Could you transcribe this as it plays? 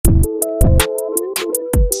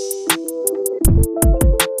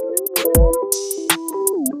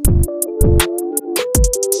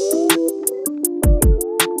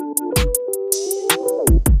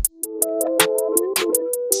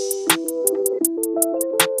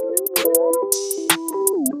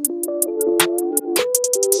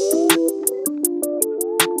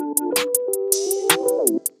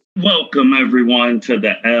Welcome, everyone, to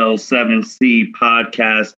the L7C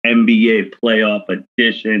Podcast NBA Playoff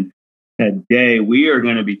Edition. Today, we are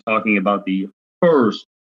going to be talking about the first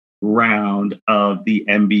round of the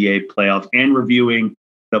NBA playoffs and reviewing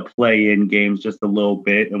the play-in games just a little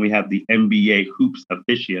bit. And we have the NBA Hoops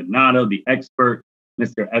aficionado, the expert,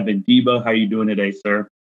 Mr. Evan Debo. How are you doing today, sir?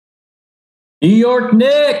 New York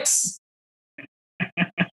Knicks!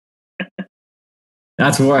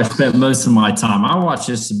 That's where I spent most of my time. I watched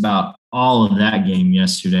just about all of that game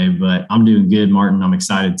yesterday, but I'm doing good, Martin. I'm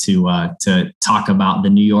excited to talk about the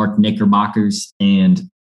New York Knickerbockers and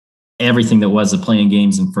everything that was the playing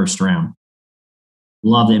games in first round.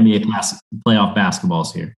 Love the NBA playoff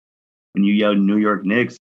basketballs here. When you yell New York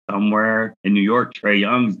Knicks, somewhere in New York, Trae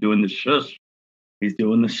Young's doing the shush. He's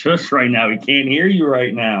doing the shush right now. He can't hear you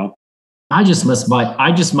right now. I just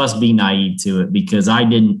must be naive to it because I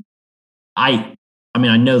know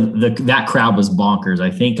that crowd was bonkers. I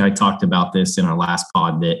think I talked about this in our last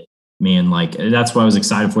pod that, man, like that's what I was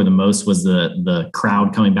excited for the most was the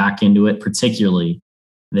crowd coming back into it, particularly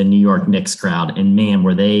the New York Knicks crowd. And man,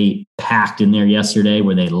 were they packed in there yesterday?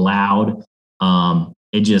 Were they loud?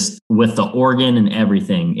 It just, with the organ and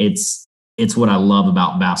everything, it's what I love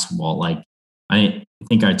about basketball. Like I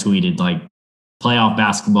think I tweeted like playoff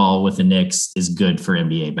basketball with the Knicks is good for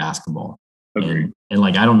NBA basketball. And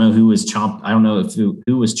like, I don't know who was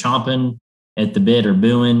who was chomping at the bit or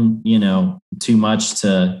booing, too much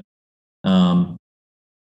to our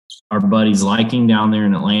buddy's liking down there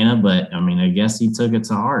in Atlanta. But I mean, I guess he took it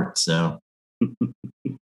to heart. So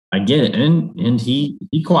I get it. And he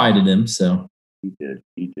quieted him. So he did.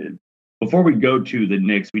 Before we go to the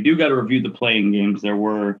Knicks, we do got to review the playing games. There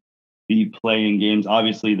were the playing games.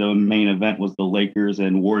 Obviously, the main event was the Lakers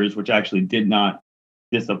and Warriors, which actually did not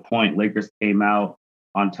disappoint. Lakers came out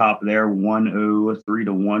on top there, 103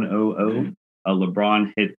 to 100.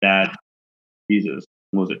 LeBron hit that, Jesus,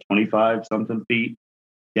 what was it, 25 something feet?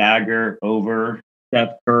 Dagger over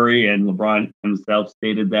Steph Curry, and LeBron himself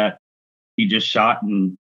stated that he just shot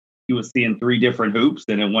and he was seeing three different hoops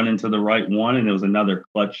and it went into the right one, and it was another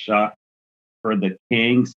clutch shot for the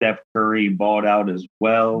King. Steph Curry balled out as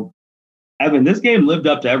well. Evan, this game lived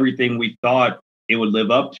up to everything we thought it would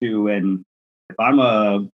live up to, and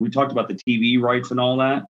we talked about the TV rights and all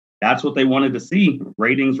that. That's what they wanted to see.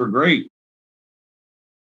 Ratings were great.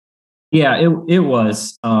 Yeah, it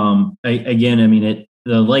was. The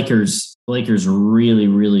Lakers really,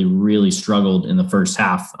 really, really struggled in the first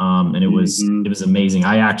half, and it was amazing.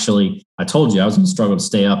 I told you I was going to struggle to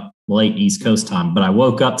stay up late East Coast time, but I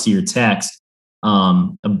woke up to your text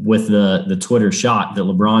with the Twitter shot that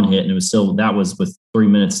LeBron hit, and that was with 3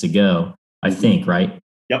 minutes to go, I think, right?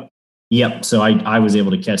 Yep. So I was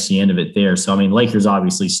able to catch the end of it there. So, I mean, Lakers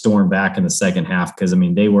obviously stormed back in the second half because, I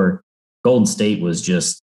mean, Golden State was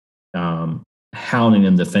just hounding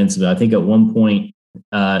them defensively. I think at one point,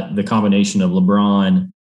 the combination of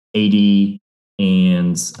LeBron, AD,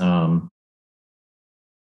 and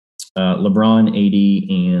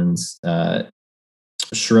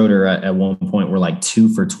Schroeder at one point were like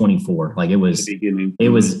 2 for 24. Like it was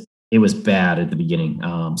bad at the beginning.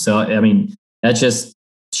 So, I mean, that just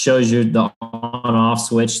shows you the on-off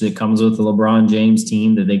switch that comes with the LeBron James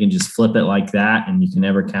team, that they can just flip it like that, and you can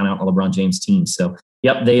never count out a LeBron James team. So,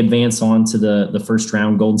 yep, they advance on to the first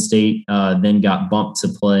round. Golden State then got bumped to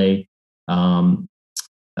play the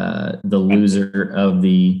loser of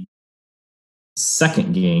the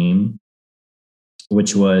second game,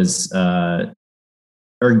 which was got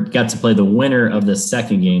to play the winner of the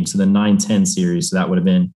second game, so the 9-10 series. So that would have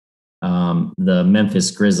been the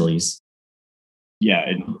Memphis Grizzlies. Yeah,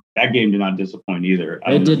 and that game did not disappoint either.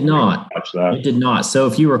 It did not. It did not. So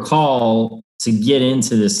if you recall, to get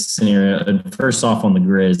into this scenario, first off on the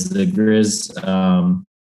Grizz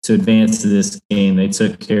to advance to this game, they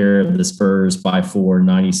took care of the Spurs by 4,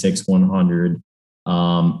 96-100.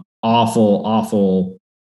 Awful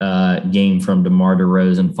game from DeMar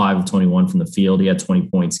DeRozan, 5 of 21 from the field. He had 20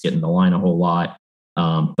 points, getting the line a whole lot.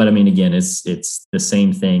 But I mean, again, it's the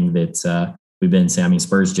same thing that we've been saying. I mean,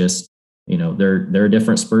 Spurs just, they're a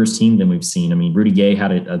different Spurs team than we've seen. I mean, Rudy Gay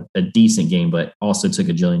had a decent game, but also took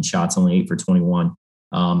a jillion shots, only 8 for 21.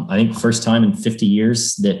 I think first time in 50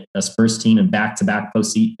 years that a Spurs team in back-to-back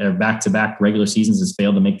regular seasons has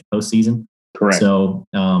failed to make the postseason. Correct. So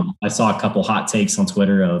I saw a couple hot takes on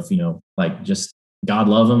Twitter of, like just God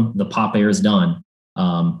love him, the pop air is done.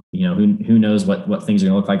 Who knows what things are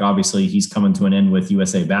going to look like. Obviously, he's coming to an end with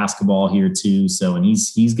USA Basketball here too. So, and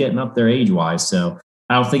he's getting up there age-wise. So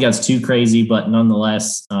I don't think that's too crazy, but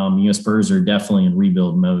nonetheless, Spurs are definitely in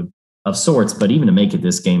rebuild mode of sorts. But even to make it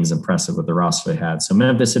this game is impressive with the roster they had. So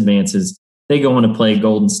Memphis advances. they go on to play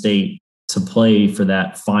Golden State to play for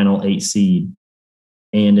that final 8 seed.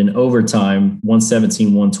 And in overtime,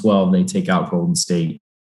 117-112, they take out Golden State.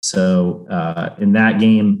 So in that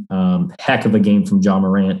game, heck of a game from Ja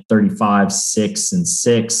Morant, 35, 6, and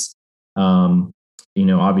 6.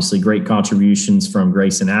 Obviously great contributions from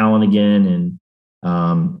Grayson Allen again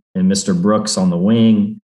and Mr. Brooks on the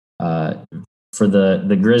wing. For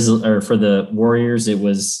the Grizzlies or for the Warriors, it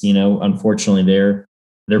was, unfortunately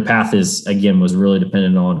their path was really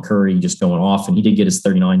dependent on Curry just going off, and he did get his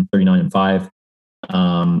 39 and 5.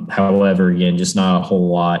 However, again, just not a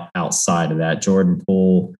whole lot outside of that. Jordan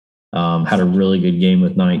Poole had a really good game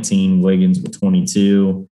with 19, Wiggins with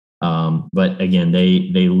 22. But again,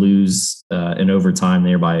 they lose in overtime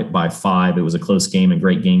there by 5. It was a close game and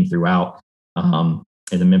great game throughout.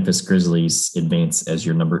 And the Memphis Grizzlies advance as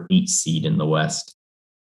your number 8 seed in the West.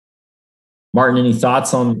 Martin, any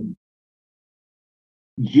thoughts on?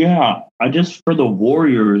 Yeah, for the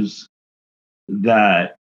Warriors,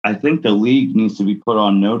 that I think the league needs to be put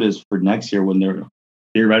on notice for next year when they're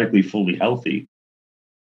theoretically fully healthy.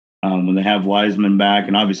 When they have Wiseman back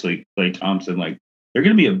and obviously Klay Thompson, they're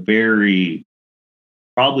going to be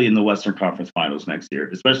probably in the Western Conference Finals next year,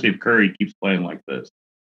 especially if Curry keeps playing like this.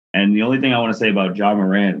 And the only thing I want to say about Ja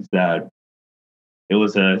Morant is that it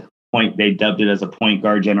was they dubbed it as a point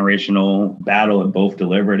guard generational battle, and both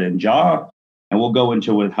delivered. And Ja, and we'll go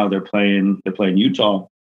into with how they're playing Utah.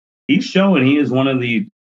 He's showing he is one of the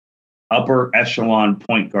upper echelon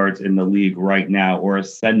point guards in the league right now, or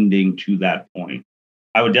ascending to that point.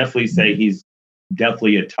 I would definitely say he's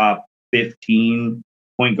definitely a top 15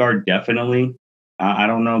 point guard, definitely. I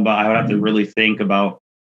don't know I would have to really think about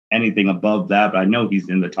anything above that, but I know he's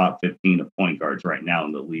in the top 15 of point guards right now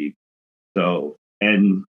in the league. So,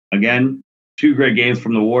 and again, 2 great games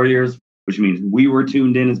from the Warriors, which means we were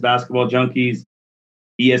tuned in as basketball junkies.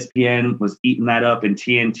 ESPN was eating that up in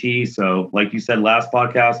TNT. So, like you said last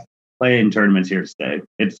podcast, play-in tournament's here to stay.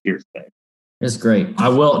 It's here to stay. It's great. I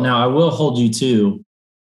will hold you to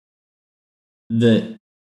the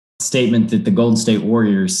statement that the Golden State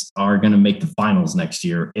Warriors are going to make the finals next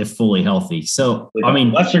year if fully healthy. So,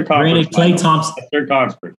 Western Conference. Klay Thompson. Western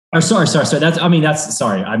Conference. Or sorry. Sorry,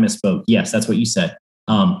 I misspoke. Yes, that's what you said.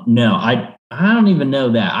 No, I don't even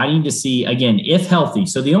know that. I need to see again if healthy.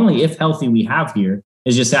 So the only if healthy we have here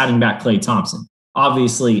is just adding back Klay Thompson.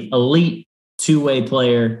 Obviously, elite 2-way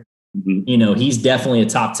player. Mm-hmm. He's definitely a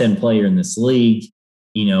top 10 player in this league.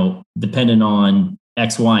 Depending on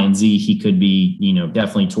X, Y, and Z, he could be,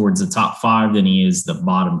 definitely towards the top 5 than he is the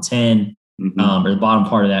bottom 10, or the bottom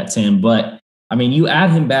part of that 10. But you add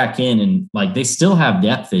him back in, and they still have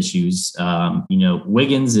depth issues.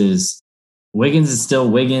 Wiggins is still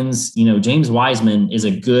Wiggins. James Wiseman is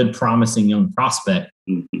a good, promising young prospect.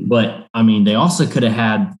 Mm-hmm. But they also could have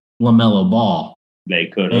had LaMelo Ball. They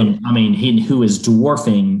could have. And who is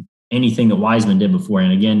dwarfing anything that Wiseman did before.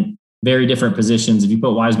 And again, very different positions. If you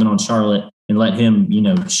put Wiseman on Charlotte and let him,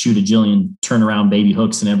 shoot a jillion turnaround baby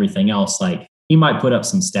hooks and everything else, he might put up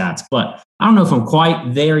some stats. But I don't know if I'm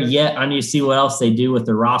quite there yet. I need to see what else they do with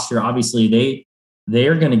the roster. Obviously,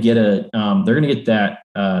 they're going to get that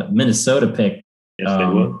Minnesota pick. Yes, they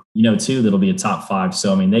will. Too. That'll be a top 5.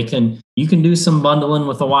 So you can do some bundling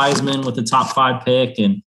with a Wiseman with the top 5 pick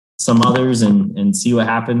and some others and see what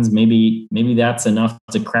happens. Maybe that's enough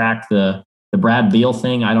to crack the Brad Beal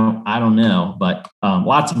thing. I don't know, but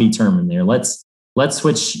lot to be determined there. Let's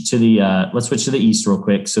switch to the East real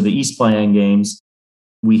quick. So the East play-in games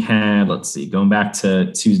we had, going back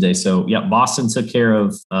to Tuesday. So yeah, Boston took care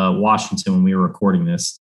of Washington when we were recording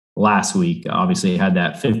this last week. Obviously had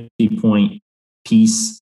that 50-point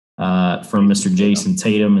piece from Mr. Jayson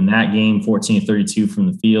Tatum in that game, 14-32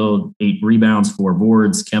 from the field, 8 rebounds, 4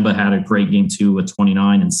 boards. Kemba had a great game too with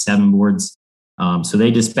 29 and 7 boards. So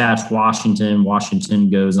they dispatched Washington.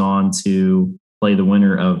 Washington goes on to play the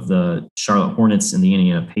winner of the Charlotte Hornets and the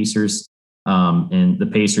Indiana Pacers. And the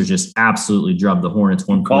Pacers just absolutely drubbed the Hornets.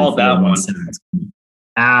 Called that one.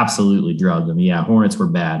 Absolutely drubbed them. Yeah, Hornets were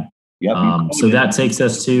bad. Yep, so that takes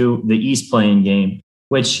us to the East play-in game,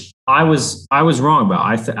 which I was wrong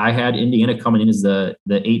about. I had Indiana coming in as the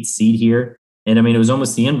 8th seed here. And it was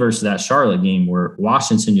almost the inverse of that Charlotte game where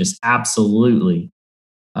Washington just absolutely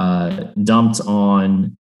dumped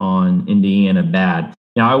on Indiana bad.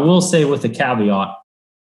 Now, I will say with a caveat,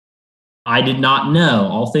 I did not know,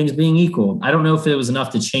 all things being equal, I don't know if it was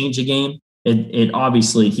enough to change a game. He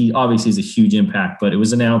obviously is a huge impact, but it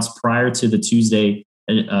was announced prior to the Tuesday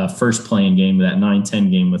first play-in game, that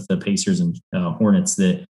 9-10 game with the Pacers and Hornets,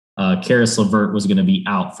 that Karis LeVert was going to be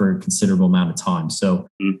out for a considerable amount of time. So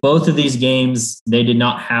both of these games, they did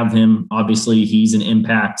not have him. Obviously, he's an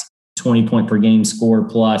impact 20 point per game score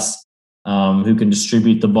plus, who can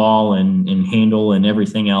distribute the ball and handle and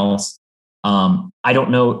everything else. I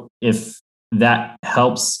don't know if that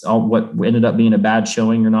helps what ended up being a bad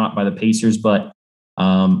showing or not by the Pacers, but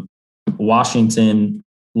Washington,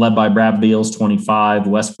 led by Brad Beal's 25,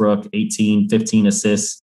 Westbrook 18, 15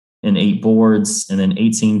 assists and 8 boards, and then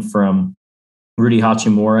 18 from Rudy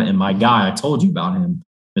Hachimura. And my guy, I told you about him,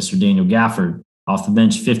 Mr. Daniel Gafford, off the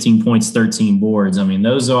bench, 15 points, 13 boards. I mean,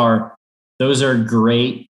 those are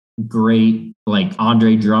great, like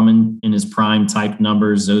Andre Drummond in his prime type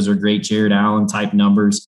numbers. Those are great Jared Allen type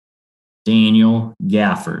numbers. Daniel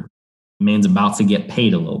Gafford, man's about to get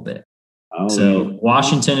paid a little bit.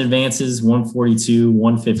 Washington advances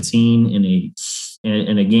 142-115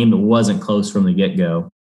 in a game that wasn't close from the get-go.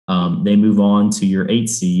 They move on to your 8th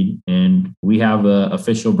seed, and we have an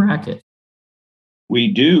official bracket. We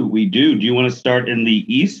do. Do you want to start in the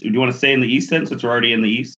East? Do you want to stay in the East then, since we're already in the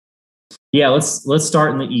East? Yeah, let's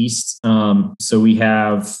start in the East. So we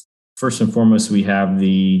have, first and foremost, we have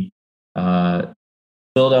the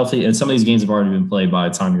Philadelphia, and some of these games have already been played by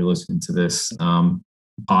the time you're listening to this,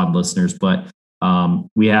 pod listeners, but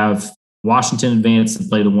we have Washington advance to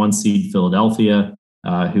play the 1 seed Philadelphia,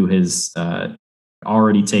 who has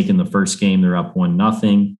already taken the first game. They're up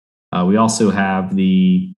 1-0. We also have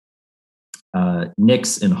the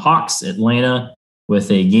Knicks and Hawks, Atlanta,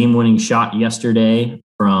 with a game-winning shot yesterday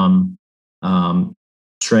from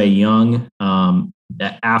Trae Young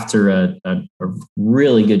after a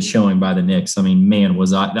really good showing by the Knicks. I mean, man,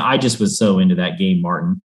 I just was so into that game,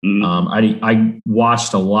 Martin. I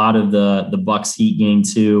watched a lot of the Bucks Heat game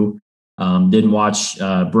too. Didn't watch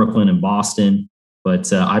Brooklyn and Boston,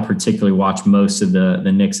 but I particularly watched most of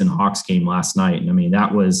the Knicks and Hawks game last night. And I mean,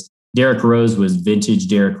 that was Derrick Rose was vintage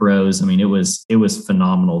Derrick Rose. I mean, it was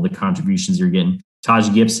phenomenal, the contributions you're getting.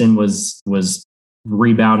 Taj Gibson was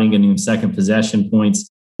rebounding, getting second possession points.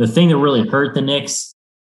 The thing that really hurt the Knicks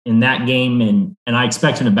in that game, and I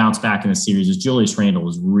expect him to bounce back in the series, is Julius Randle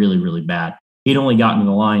was really, really bad. He'd only gotten to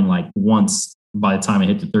the line like once by the time it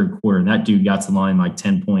hit the third quarter, and that dude got to the line like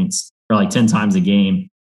 10 points or like 10 times a game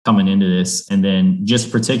coming into this. And then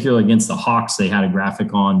just particularly against the Hawks, they had a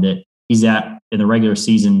graphic on that he's at in the regular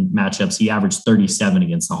season matchups. He averaged 37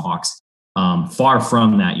 against the Hawks. Far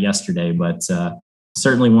from that yesterday, but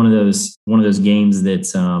certainly one of those games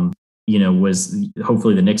that was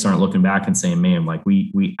hopefully the Knicks aren't looking back and saying, man, like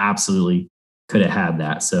we absolutely could have had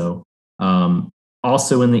that. So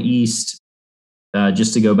also in the East,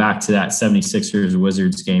 just to go back to that 76ers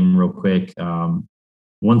Wizards game real quick,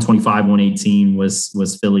 125-118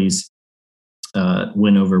 was Philly's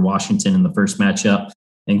win over Washington in the first matchup,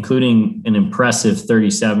 including an impressive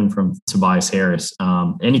 37 from Tobias Harris.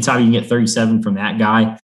 Anytime you can get 37 from that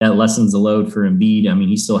guy, that lessens the load for Embiid. I mean,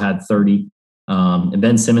 he still had 30. And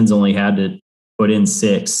Ben Simmons only had to put in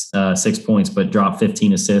 6 points, but dropped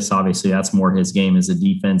 15 assists. Obviously, that's more his game as a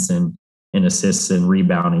defense and assists and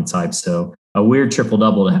rebounding type. So a weird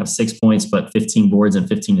triple-double to have 6 points, but 15 boards and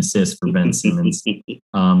 15 assists for Ben Simmons.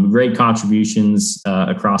 Great contributions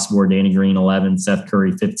across the board. Danny Green, 11. Seth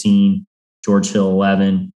Curry, 15. George Hill,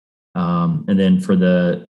 11. And then for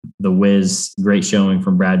the Wiz, great showing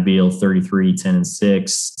from Brad Beal, 33, 10 and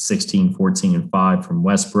 6, 16, 14 and 5 from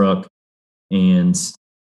Westbrook, and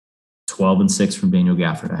 12 and 6 from Daniel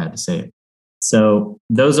Gafford. I had to say it. So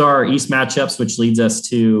those are our East matchups, which leads us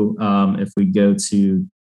to, if we go to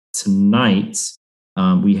tonight,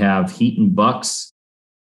 we have Heat and Bucks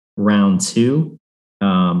round 2.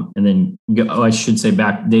 And then I should say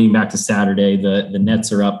dating back to Saturday, the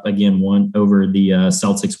Nets are up again one over the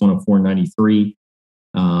Celtics 104-93.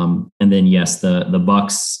 And then yes, the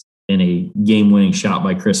Bucks in a game-winning shot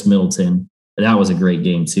by Chris Middleton. That was a great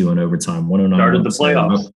game too in overtime. 109. Started the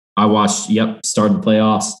playoffs. I watched. Started the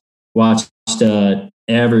playoffs. Watched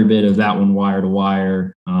every bit of that one wire to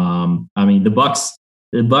wire. I mean, the Bucks.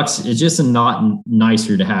 It's just not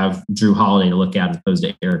nicer to have Drew Holiday to look at as opposed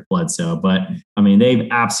to Eric Bledsoe. But I mean, they've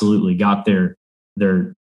absolutely got their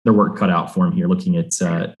work cut out for them here. Looking at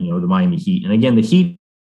the Miami Heat, and again, the Heat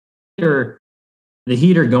are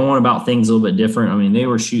going about things a little bit different. I mean, they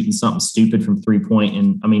were shooting something stupid from 3-point,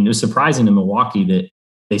 and I mean, it was surprising in Milwaukee that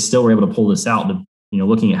they still were able to pull this out.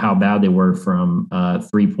 Looking at how bad they were from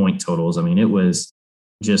 3-point totals, I mean, it was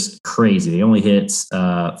just crazy. They only hit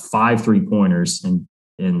 5 3-pointers and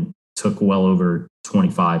took well over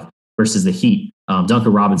 25 versus the Heat.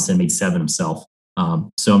 Duncan Robinson made 7 himself.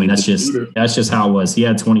 So I mean, that's just how it was. He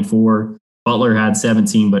had 24. Butler had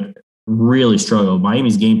 17, but really struggled.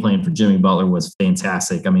 Miami's game plan for Jimmy Butler was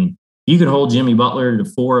fantastic. I mean, you could hold Jimmy Butler to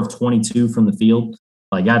 4 of 22 from the field.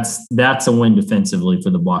 Like that's a win defensively for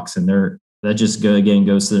the Bucks, and they're that just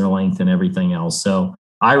goes to their length and everything else. So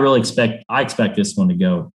I expect this one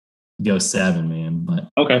to go 7, man. But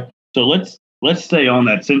okay, so let's stay on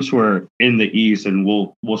that since we're in the East, and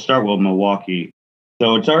we'll start with Milwaukee.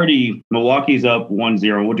 So it's already Milwaukee's up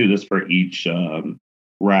 1-0. We'll do this for each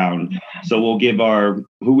round. So we'll give our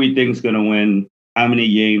who we think is going to win, how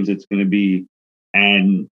many games it's going to be,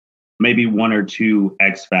 and maybe 1 or 2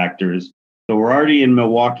 X factors. So we're already in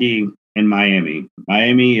Milwaukee and Miami.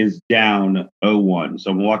 Miami is down 0-1,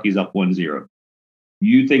 so Milwaukee's up 1-0.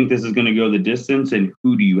 You think this is going to go the distance, and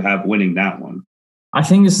who do you have winning that one? I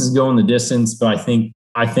think this is going the distance, but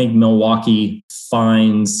I think Milwaukee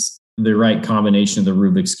finds the right combination of the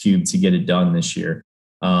Rubik's Cube to get it done this year.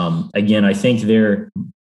 Again, I think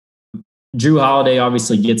Drew Holiday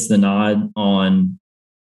obviously gets the nod on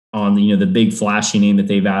the big flashy name that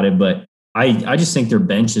they've added, but I just think their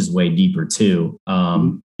bench is way deeper too.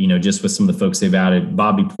 Just with some of the folks they've added,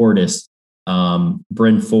 Bobby Portis,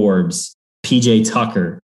 Bryn Forbes, PJ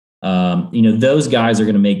Tucker. Those guys are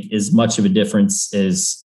going to make as much of a difference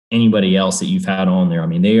as anybody else that you've had on there. I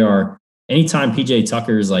mean, they are, anytime PJ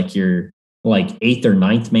Tucker is like your 8th or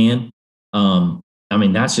 9th man,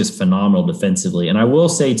 that's just phenomenal defensively. And I will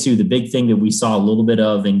say too, the big thing that we saw a little bit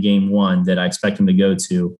of in game 1 that I expect them to go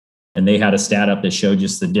to, and they had a stat up that showed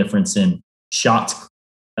just the difference in shot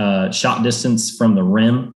distance from the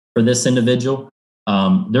rim for this individual.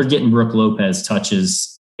 They're getting Brook Lopez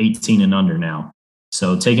touches 18 and under now.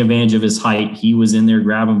 So take advantage of his height. He was in there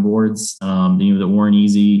grabbing boards, that weren't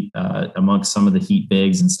easy amongst some of the Heat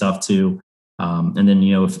bigs and stuff too. And then,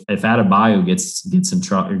 if Adebayo gets in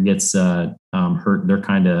trouble or gets hurt, they're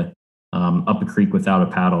kind of up a creek without a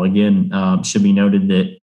paddle. Again, should be noted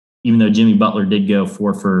that even though Jimmy Butler did go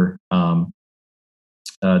 4 for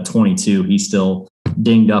 22, he's still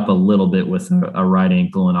dinged up a little bit with a right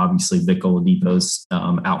ankle, and obviously Vic Oladipo's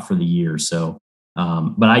out for the year. So,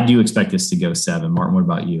 but I do expect this to go 7. Martin, what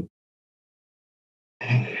about you?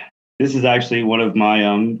 This is actually one of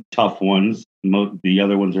my tough ones. The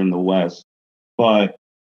other ones are in the West. But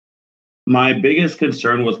my biggest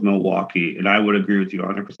concern with Milwaukee, and I would agree with you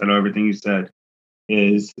 100% on everything you said,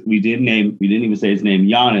 is we didn't even say his name,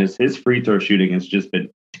 Giannis. His free throw shooting has just been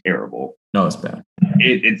terrible. No, it's bad.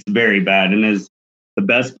 It's very bad. And as the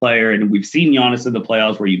best player, and we've seen Giannis in the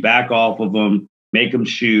playoffs where you back off of him, make him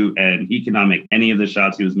shoot, and he cannot make any of the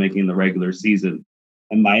shots he was making in the regular season.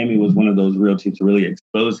 And Miami was one of those real teams to really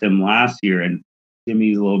expose him last year. And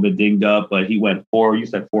Jimmy's a little bit dinged up, but he went 4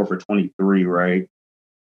 for 23, right?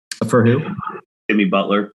 For who? Jimmy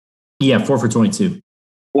Butler. Yeah, 4 for 22.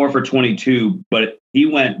 4 for 22, but he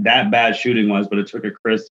went that bad shooting-wise, but it took a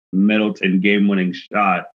Chris Middleton game-winning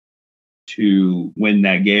shot to win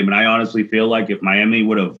that game. And I honestly feel like if Miami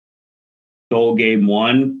would have stole game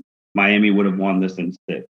 1, Miami would have won this in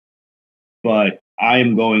 6. But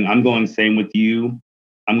I'm going same with you.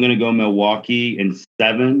 I'm going to go Milwaukee in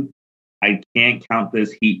 7. I can't count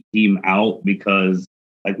this Heat team out because,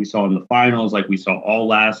 like we saw in the finals, like we saw all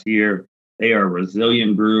last year, they are a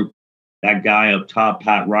resilient group. That guy up top,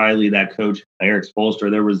 Pat Riley, that coach, Eric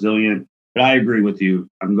Spoelstra, they're resilient. But I agree with you.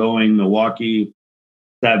 I'm going Milwaukee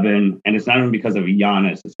 7, and it's not even because of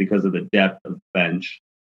Giannis. It's because of the depth of bench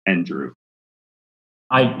and Drew.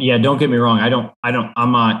 Don't get me wrong.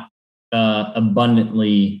 I'm not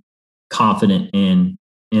abundantly confident in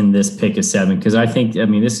this pick of 7 because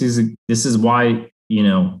this is why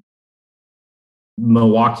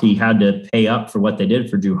Milwaukee had to pay up for what they did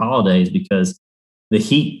for Drew Holiday, is because the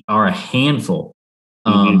Heat are a handful,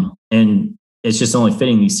 and it's just only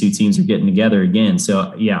fitting these two teams are getting together again.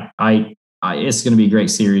 So it's going to be a great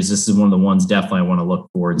series. This is one of the ones definitely I want to look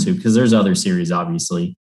forward to because there's other series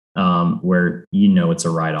obviously where it's a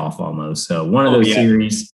write-off almost. So one of those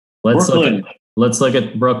series. Let's look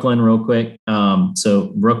at Brooklyn real quick.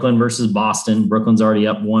 So Brooklyn versus Boston. Brooklyn's already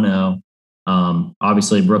up 1-0.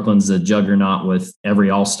 Obviously, Brooklyn's a juggernaut with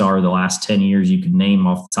every all-star the last 10 years you can name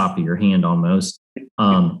off the top of your hand almost. They're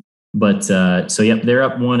up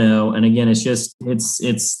 1-0. And again,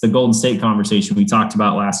 it's the Golden State conversation we talked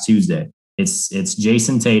about last Tuesday. It's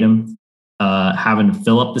Jayson Tatum having to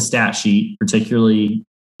fill up the stat sheet, particularly,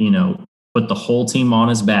 put the whole team on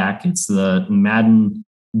his back. It's the Madden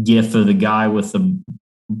gif of the guy with the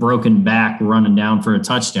broken back running down for a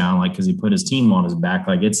touchdown, because he put his team on his back.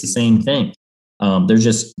 It's the same thing.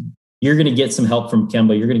 You're going to get some help from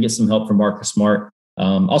Kemba. You're going to get some help from Marcus Smart.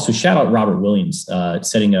 Also, shout out Robert Williams,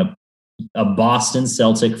 setting up a Boston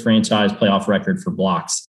Celtic franchise playoff record for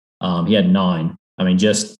blocks. He had 9.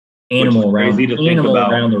 Just animal around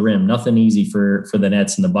the rim. Nothing easy for the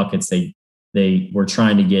Nets and the buckets they were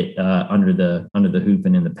trying to get under the hoop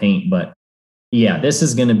and in the paint. But yeah, this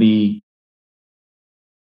is going to be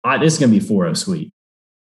This is going to be 4-0 sweep.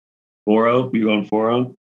 4-0? You going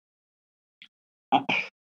 4-0?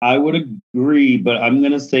 I would agree, but I'm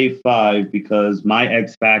going to say 5 because my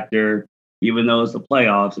X factor, even though it's the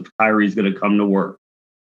playoffs, if Kyrie's going to come to work.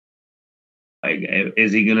 Like,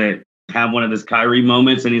 is he going to have one of his Kyrie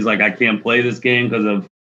moments and he's like, I can't play this game because of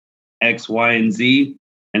X, Y, and Z?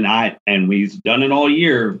 And we've done it all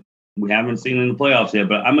year. We haven't seen it in the playoffs yet,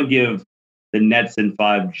 but I'm going to give the Nets in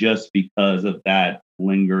 5 just because of that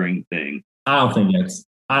lingering thing. I don't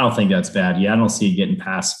think that's bad. Yeah, I don't see it getting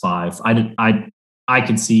past 5. I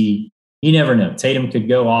could see, you never know. Tatum could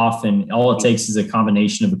go off, and all it takes is a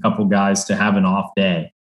combination of a couple guys to have an off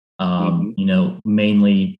day.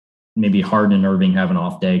 Mainly maybe Harden and Irving have an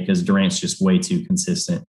off day because Durant's just way too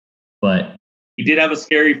consistent. But he did have a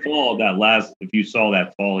scary fall if you saw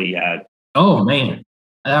that fall he had. Oh man,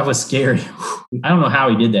 that was scary. I don't know how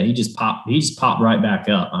he did that. He just popped right back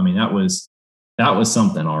up. I mean, that was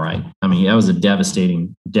something, all right. I mean, that was a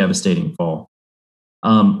devastating fall.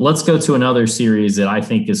 Let's go to another series that I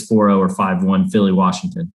think is 4-0 or 5-1, Philly,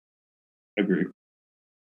 Washington. Agree.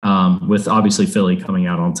 With obviously Philly coming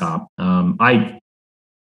out on top.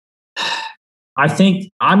 I think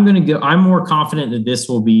I'm more confident that this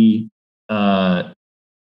will be a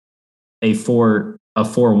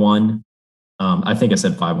 4-1. I think I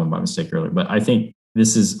said 5-1 by mistake earlier, but I think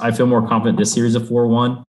I feel more confident this series is a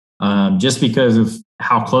 4-1, just because of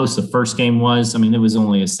how close the first game was. I mean, it was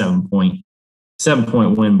only a 7-point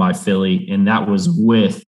win by Philly, and that was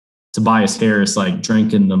with Tobias Harris like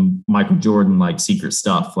drinking the Michael Jordan like secret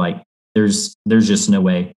stuff. Like there's just no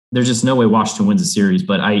way. There's just no way Washington wins a series,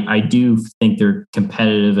 but I do think they're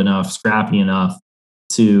competitive enough, scrappy enough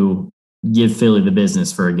to give Philly the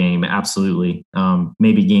business for a game. Absolutely.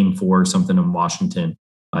 Maybe game 4 or something in Washington,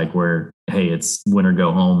 like where, hey, it's win or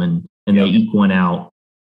go home, and they eke one out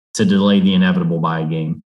to delay the inevitable by a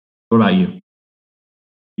game. What about you?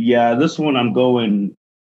 Yeah, this one I'm going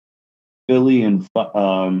Philly in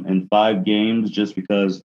 5 games, just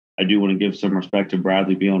because I do want to give some respect to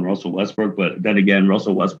Bradley Beal and Russell Westbrook. But then again,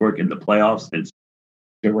 Russell Westbrook in the playoffs since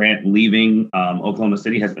Durant leaving Oklahoma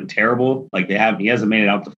City has been terrible. Like he hasn't made it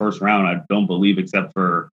out the first round, I don't believe, except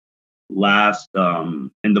for last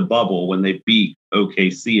in the bubble when they beat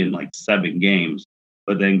OKC in like 7 games,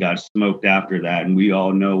 but then got smoked after that. And we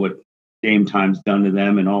all know what game time's done to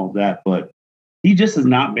them and all of that. But he just has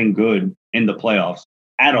not been good in the playoffs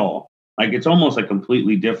at all. Like it's almost a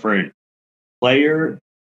completely different player.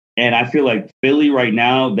 And I feel like Philly right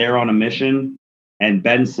now, they're on a mission. And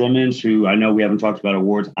Ben Simmons, who I know we haven't talked about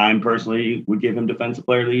awards, I personally would give him Defensive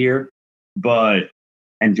Player of the Year.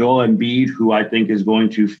 And Joel Embiid, who I think is going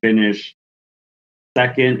to finish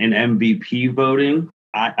second in MVP voting,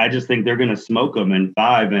 I just think they're going to smoke them in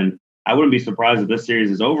 5. And I wouldn't be surprised if this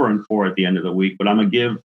series is over in 4 at the end of the week. But I'm gonna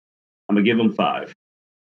give them 5.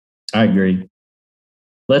 I agree.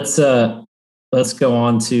 Let's go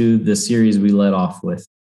on to the series we led off with.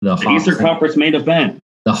 The Eastern Conference main event.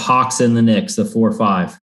 The Hawks and the Knicks, the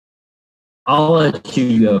 4-5. I'll let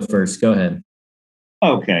you go first. Go ahead.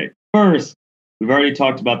 Okay. First, we've already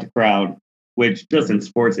talked about the crowd, which just in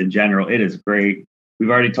sports in general, it is great. We've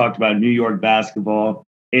already talked about New York basketball.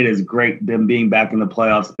 It is great them being back in the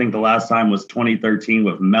playoffs. I think the last time was 2013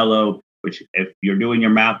 with Melo, which if you're doing your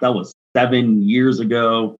math, that was 7 years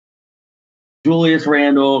ago. Julius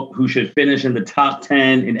Randle, who should finish in the top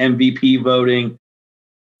 10 in MVP voting.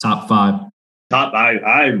 Top 5.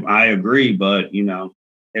 I agree, but they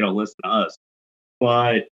don't listen to us.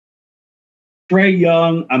 But Trae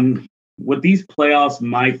Young, with these playoffs,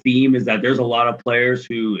 my theme is that there's a lot of players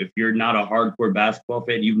who, if you're not a hardcore basketball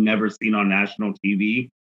fan, you've never seen on national TV.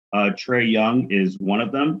 Trae Young is one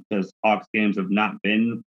of them because Hawks games have not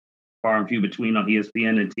been far and few between on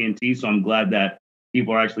ESPN and TNT. So I'm glad that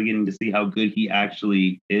people are actually getting to see how good he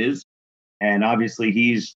actually is. And obviously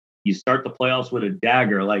you start the playoffs with a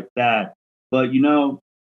dagger like that. But,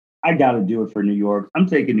 I got to do it for New York. I'm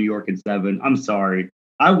taking New York in 7. I'm sorry.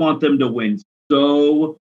 I want them to win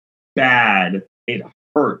so bad. It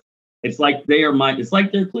hurts. It's like they're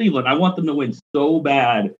Cleveland. I want them to win so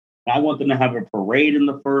bad. I want them to have a parade in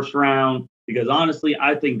the first round because, honestly,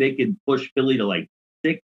 I think they could push Philly to like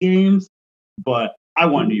 6 games. But I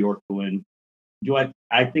want New York to win.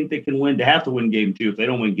 I think they can win. They have to win game 2. If they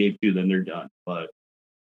don't win game 2, then they're done. But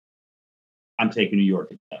I'm taking New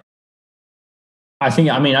York instead. I think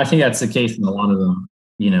that's the case in a lot of them.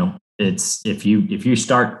 It's if you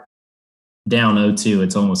start down 0-2,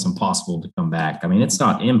 it's almost impossible to come back. I mean, it's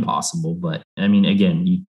not impossible, but I mean,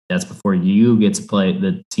 again, that's before you get to play.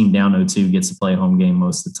 The team down 0-2 gets to play a home game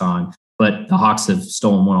most of the time. But the Hawks have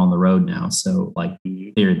stolen one on the road now, so like,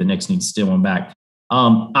 the Knicks need to steal one back.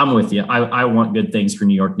 I'm with you. I want good things for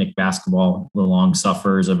New York Knicks basketball, the long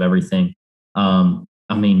sufferers of everything. I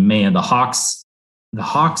mean, man, the Hawks,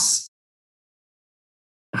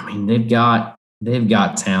 I mean, they've got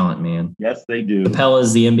talent, man. Yes, they do.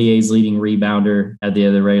 Capella's the NBA's leading rebounder at the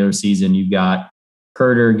end of the regular season. You've got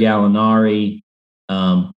Herter, Gallinari,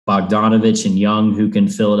 Bogdanovich, and Young, who can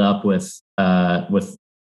fill it up with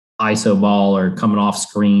iso ball or coming off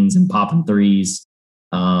screens and popping threes.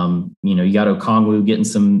 You got Okongwu getting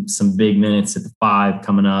some big minutes at the 5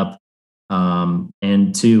 coming up.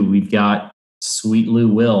 And 2, we've got sweet Lou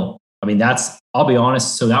Will. I mean, I'll be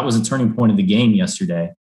honest. So that was a turning point of the game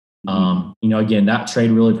yesterday. Again, that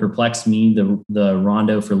trade really perplexed me, the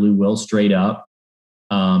Rondo for Lou Will straight up.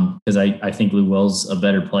 Because I think Lou Will's a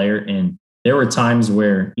better player. And there were times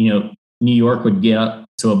where, New York would get up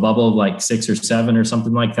to a bubble of like 6 or 7 or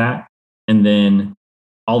something like that. And then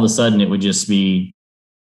all of a sudden it would just be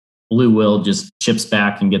Lou Will just chips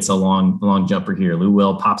back and gets a long jumper here. Lou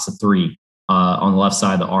Will pops a 3 on the left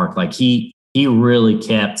side of the arc. Like he really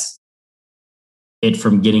kept it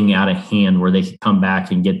from getting out of hand where they could come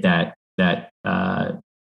back and get that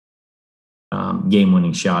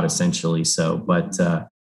game-winning shot essentially. So, but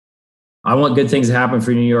I want good things to happen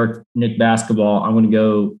for New York Knicks basketball. I'm going to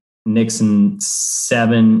go Knicks in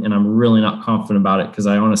 7, and I'm really not confident about it because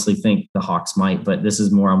I honestly think the Hawks might, but this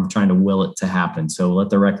is more I'm trying to will it to happen. So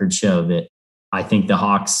let the record show that I think the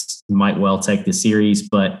Hawks might well take the series,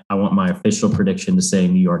 but I want my official prediction to say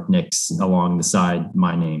New York Knicks along the side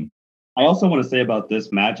my name. I also want to say about this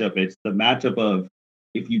matchup, it's the matchup of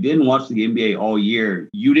if you didn't watch the NBA all year,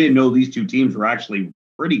 you didn't know these two teams were actually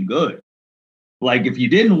pretty good. Like if you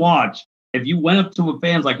didn't watch, if you went up to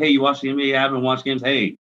fans like, hey, you watch the NBA, haven't watched games,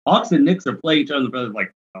 hey, Hawks and Knicks are playing each other.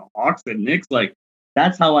 Like the Hawks and Knicks, like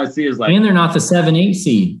that's how I see it. Is like, and they're not the 7-8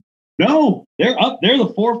 seed. No, they're up. They're the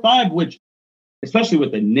 4-5, which, especially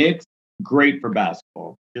with the Knicks, great for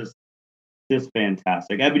basketball. Just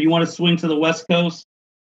fantastic. Evan, you want to swing to the West Coast?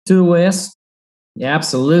 To the West, yeah,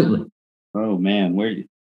 absolutely. Oh man,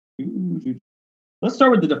 let's start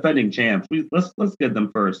with the defending champs. Let's get them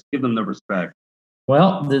first. Give them the respect.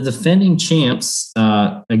 Well, the defending champs,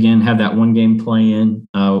 again, have that 1-game play-in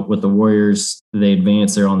with the Warriors. They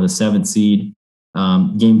advance. They're on the 7th seed.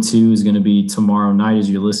 Game 2 is going to be tomorrow night as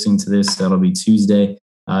you're listening to this. That'll be Tuesday.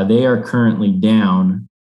 They are currently down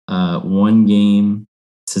 1-0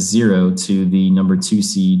 to the number 2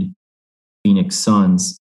 seed, Phoenix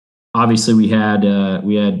Suns. Obviously, we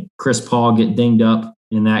had Chris Paul get dinged up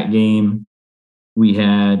in that game. We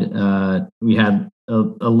had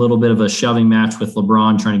a little bit of a shoving match with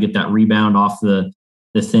LeBron trying to get that rebound off the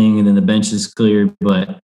thing, and then the bench is cleared.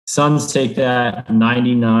 But Suns take that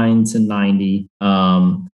 99-90.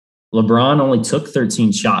 LeBron only took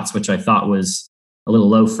 13 shots, which I thought was a little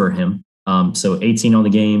low for him. So 18 on the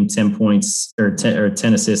game, 10 points or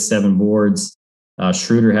 10 assists, 7 boards.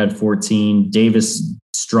 Schroeder had 14. Davis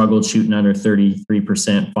struggled shooting under 33%,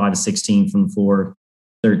 5-16 from the floor,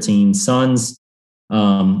 13. Suns.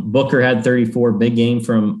 Booker had 34, big game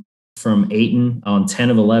from Ayton on 10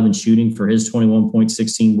 of 11 shooting for his 21 points,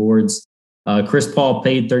 16 boards. Chris Paul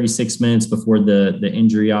played 36 minutes before the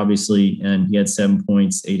injury, obviously, and he had 7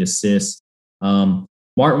 points, 8 assists.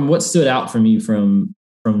 Martin, what stood out from you from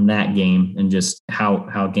that game and just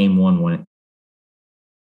how game 1 went?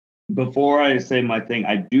 Before I say my thing,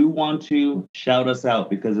 I do want to shout us out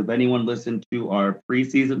because if anyone listened to our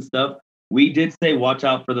preseason stuff, we did say watch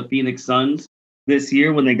out for the Phoenix Suns this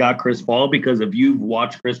year when they got Chris Paul, because if you've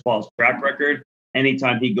watched Chris Paul's track record,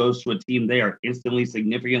 anytime he goes to a team, they are instantly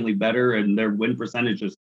significantly better and their win percentage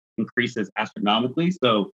just increases astronomically.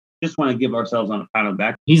 So just want to give ourselves on a pat on the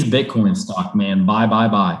back. He's Bitcoin stock, man.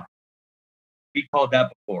 Buy. We called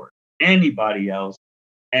that before anybody else.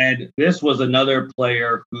 And this was another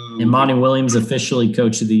player who... And Monty Williams officially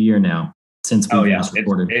coach of the year now since we last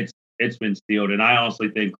recorded. It's been sealed. And I honestly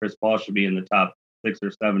think Chris Paul should be in the top 6 or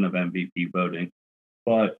 7 of MVP voting.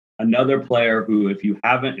 But another player who, if you're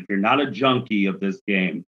not a junkie of this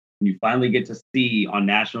game, and you finally get to see on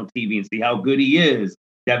national TV and see how good he is,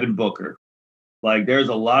 Devin Booker. Like, there's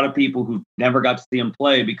a lot of people who never got to see him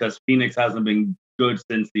play because Phoenix hasn't been good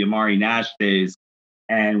since the Amari Nash days.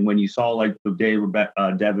 And when you saw like the day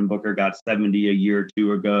Devin Booker got 70 a year or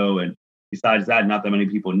 2 ago, and besides that, not that many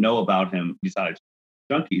people know about him besides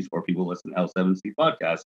junkies or people listen to L7C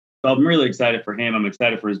podcast. So I'm really excited for him. I'm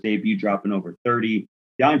excited for his debut dropping over 30.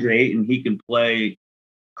 DeAndre Ayton, he can play.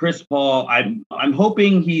 Chris Paul, I'm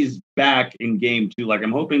hoping he's back in game 2. Like,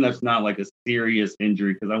 I'm hoping that's not like a serious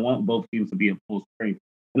injury because I want both teams to be at full strength.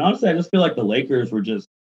 And honestly, I just feel like the Lakers were just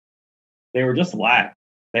lax.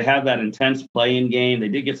 they have that intense playing game. They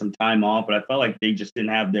did get some time off, but I felt like they just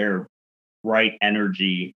didn't have their right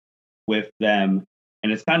energy with them.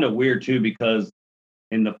 And it's kind of weird too, because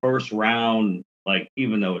in the first round, like,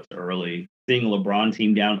 even though it's early, seeing LeBron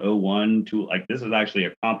team down 0-1 to, like, this is actually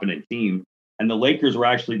a competent team. And the Lakers were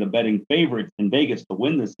actually the betting favorites in Vegas to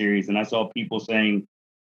win this series. And I saw people saying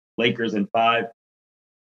Lakers in 5.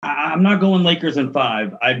 I'm not going Lakers in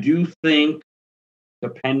 5. I do think,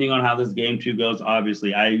 depending on how this game 2 goes,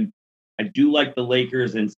 obviously, I do like the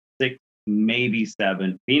Lakers in 6, maybe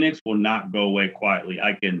 7. Phoenix will not go away quietly.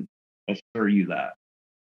 I can assure you that.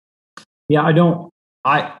 Yeah,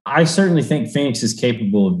 I certainly think Phoenix is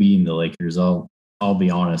capable of beating the Lakers. I'll be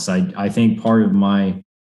honest. I think part of my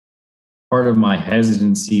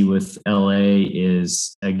hesitancy with LA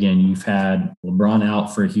is, again, you've had LeBron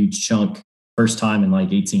out for a huge chunk, first time in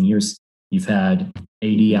like 18 years. You've had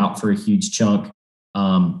AD out for a huge chunk.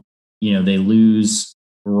 They lose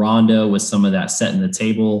Rondo with some of that setting the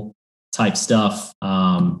table type stuff.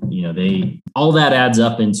 All that adds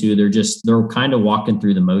up into they're kind of walking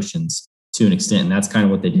through the motions to an extent, and that's kind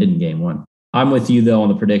of what they did in game 1. I'm with you though on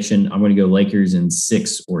the prediction. I'm going to go Lakers in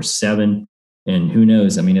 6 or 7, and who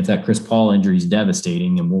knows? I mean, if that Chris Paul injury is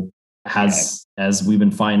devastating, and as we've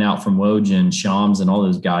been finding out from Woj and Shams and all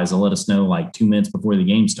those guys, they'll let us know like 2 minutes before the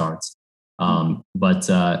game starts. I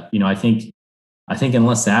think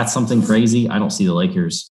unless that's something crazy, I don't see the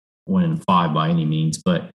Lakers winning 5 by any means.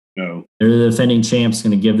 But no, they're the defending champs.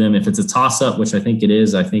 Going to give them, if it's a toss up, which I think it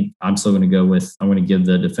is, I think I'm still going to go with. I'm going to give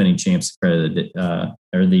the defending champs credit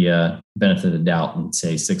or the benefit of the doubt and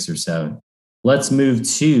say 6 or 7. Let's move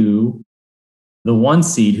to the 1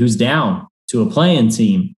 seed who's down to a play-in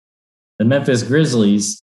team. The Memphis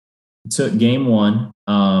Grizzlies took game 1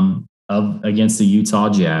 against the Utah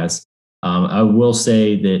Jazz. I will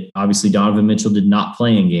say that obviously Donovan Mitchell did not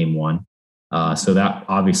play in game 1. So that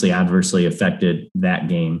obviously adversely affected that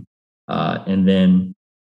game. And then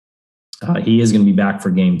he is going to be back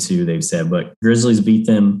for game 2, they've said. But Grizzlies beat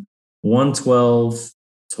them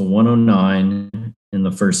 112-109 in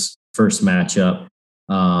the first matchup.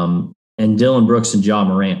 And Dillon Brooks and Ja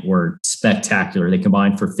Morant were spectacular. They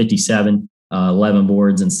combined for 57, 11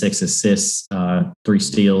 boards and 6 assists, 3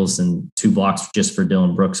 steals and 2 blocks just for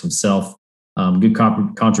Dillon Brooks himself. Good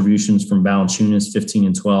contributions from Valanciunas, 15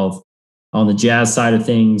 and 12. On the Jazz side of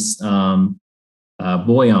things, Bojan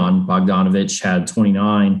Bogdanovic had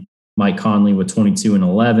 29, Mike Conley with 22 and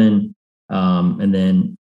 11, and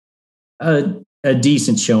then a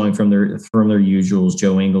decent showing from their usuals,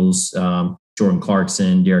 Joe Ingles, Jordan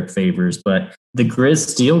Clarkson, Derek Favors. But the Grizz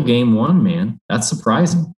steal game 1, man. That's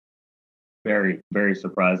surprising. Very, very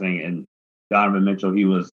surprising. And Donovan Mitchell, he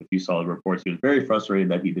was, if you saw the reports, he was very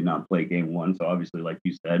frustrated that he did not play game 1. So obviously, like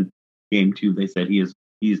you said, game 2, they said he's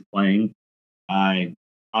playing.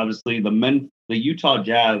 Obviously the Utah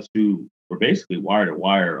Jazz, who were basically wire to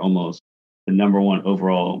wire, almost the number 1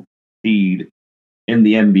 overall seed in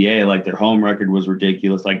the NBA. Like, their home record was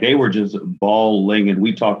ridiculous. Like, they were just balling, and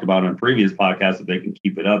we talked about on previous podcasts that they can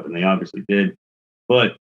keep it up, and they obviously did.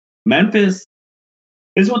 But Memphis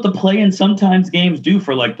is what the play-in sometimes games do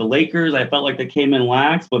for, like, the Lakers. I felt like they came in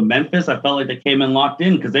lax, but Memphis, I felt like they came in locked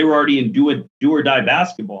in because they were already in do or die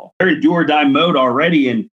basketball. They're in do or die mode already,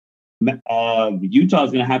 and Utah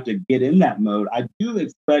is going to have to get in that mode. I do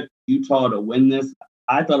expect Utah to win this.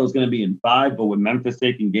 I thought it was going to be in 5, but with Memphis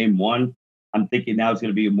taking game 1, I'm thinking now it's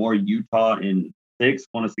going to be more Utah in 6.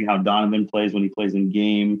 Want to see how Donovan plays when he plays in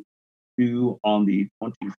game 2 on the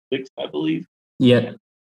 26th, I believe. Yeah,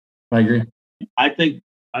 I agree. I think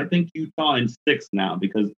Utah in 6 now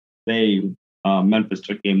because Memphis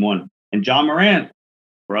took game 1. And Ja Morant,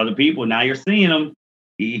 for other people, now you're seeing him.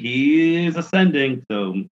 He is ascending,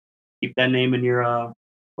 so keep that name in your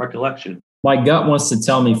recollection. My gut wants to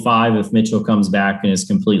tell me 5 if Mitchell comes back and is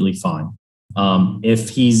completely fine. If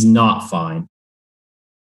he's not fine,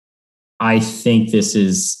 I think this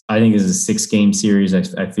is a 6-game series.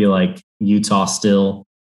 I feel like Utah's going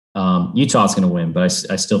to win, but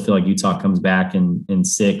I still feel like Utah comes back in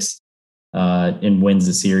 6 and wins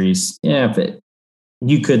the series. Yeah,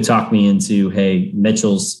 you could talk me into, hey,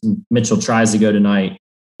 Mitchell tries to go tonight,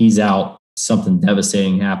 he's out, something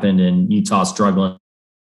devastating happened, and Utah's struggling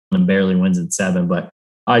and barely wins in 7. But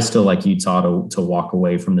I still like Utah to walk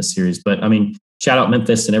away from the series. But I mean, shout out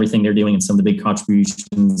Memphis and everything they're doing and some of the big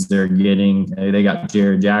contributions they're getting. They got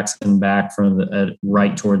Jared Jackson back from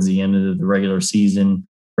right towards the end of the regular season.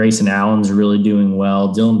 Grayson Allen's really doing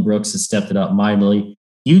well. Dillon Brooks has stepped it up mightily.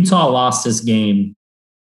 Utah lost this game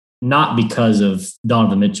not because of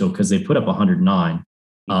Donovan Mitchell, because they put up 109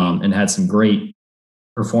 and had some great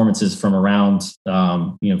performances from around,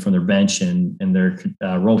 from their bench and their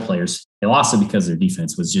role players. They lost it because their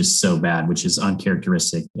defense was just so bad, which is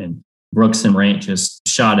uncharacteristic. And Brooks and Morant just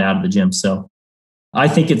shot out of the gym. So I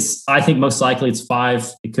think most likely it's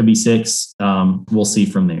 5. It could be 6. We'll see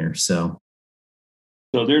from there. So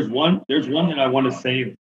there's one that I want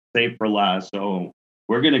to save for last. So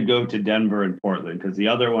we're going to go to Denver and Portland because the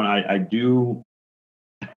other one I do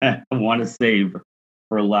want to save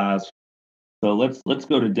for last. So let's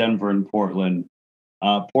go to Denver and Portland.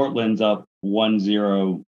 Portland's up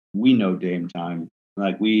 1-0. We know Dame time.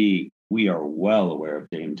 Like we are well aware of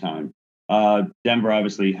Dame time. Denver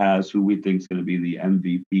obviously has who we think is going to be the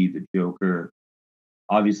MVP, the Joker.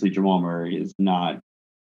 Obviously, Jamal Murray is not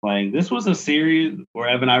playing. This was a series where,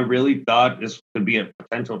 Evan, I really thought this could be a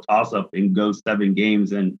potential toss-up and go 7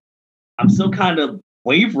 games, and I'm still kind of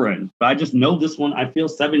wavering. But I just know this one. I feel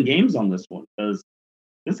 7 games on this one because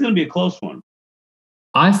this is going to be a close one.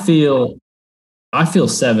 I feel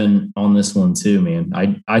 7 on this one too,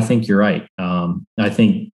 man. I think you're right. I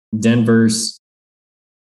think Denver's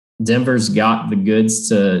got the goods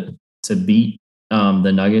to beat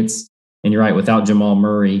the Nuggets. And you're right, without Jamal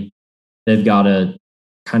Murray, they've got to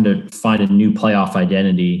kind of find a new playoff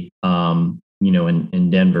identity, in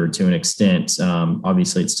Denver to an extent.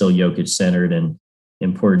 Obviously, it's still Jokic centered, and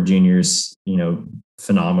Porter Jr.'s,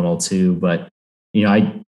 phenomenal too. But,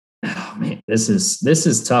 this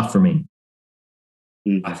is tough for me.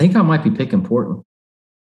 I think I might be picking Portland.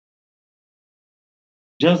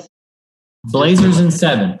 Just Blazers in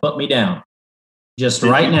 7. Put me down. Just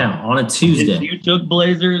right now on a Tuesday. If you took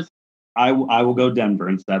Blazers, I will go Denver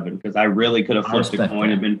in 7 because I really could have flipped a coin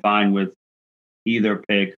and been fine with either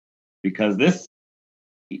pick because this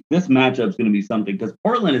matchup's going to be something because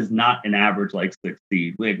Portland is not an average 6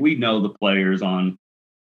 seed. We know the players on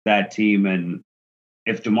that team, and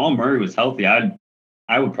if Jamal Murray was healthy,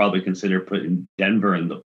 I would probably consider putting Denver in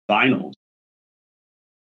the finals.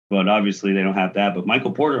 But obviously they don't have that. But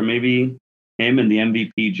Michael Porter, maybe him and the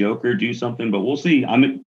MVP Joker do something, but we'll see.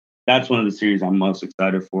 That's one of the series I'm most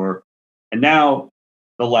excited for. And now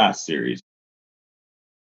the last series.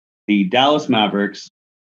 The Dallas Mavericks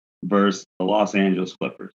versus the Los Angeles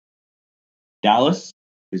Clippers. Dallas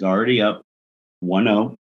is already up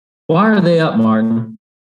 1-0. Why are they up, Martin?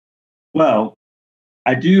 Well,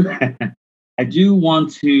 I do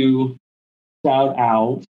want to shout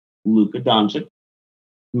out Luka Doncic,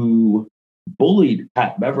 who bullied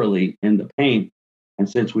Pat Beverly in the paint. And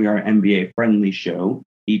since we are an NBA-friendly show,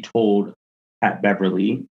 he told Pat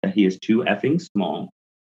Beverly that he is too effing small.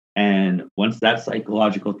 And once that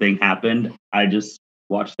psychological thing happened, I just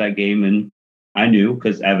watched that game and I knew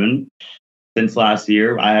because Evan, since last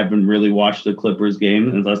year, I haven't really watched the Clippers game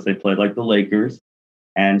unless they played like the Lakers.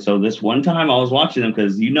 And so this one time I was watching them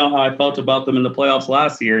because you know how I felt about them in the playoffs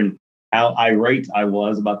last year and how irate I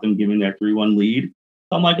was about them giving their 3-1 lead.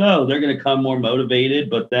 So I'm like, oh, they're going to come more motivated.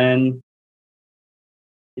 But then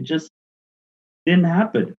it just didn't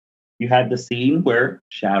happen. You had the scene where,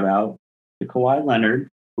 shout out to Kawhi Leonard,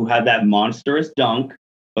 who had that monstrous dunk,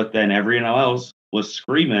 but then everyone else was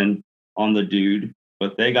screaming on the dude,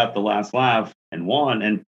 but they got the last laugh and won.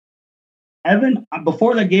 And Evan,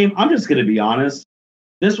 before that game, I'm just going to be honest.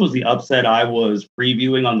 This was the upset I was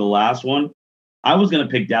previewing on the last one. I was going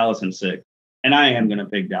to pick Dallas in 6, and I am going to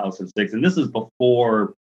pick Dallas in 6. And this is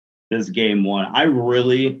before this game 1. I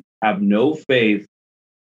really have no faith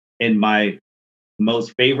in my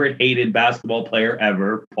most favorite hated basketball player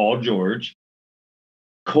ever, Paul George.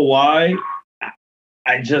 Kawhi,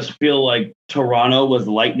 I just feel like Toronto was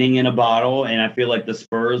lightning in a bottle, and I feel like the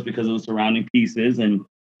Spurs, because of the surrounding pieces, and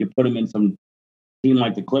you put them in some team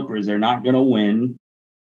like the Clippers, they're not going to win.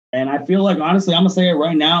 And I feel like, honestly, I'm going to say it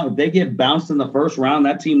right now, if they get bounced in the first round,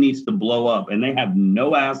 that team needs to blow up, and they have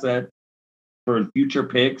no asset for future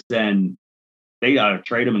picks, and they got to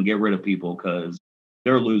trade them and get rid of people because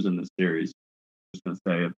they're losing this series. Just going to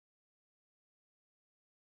say it.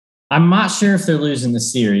 I'm not sure if they're losing the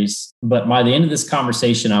series, but by the end of this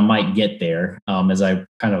conversation, I might get there as I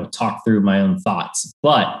kind of talk through my own thoughts.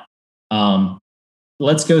 But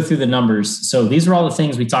let's go through the numbers. So these are all the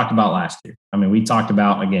things we talked about last year. I mean, we talked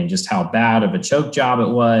about, again, just how bad of a choke job it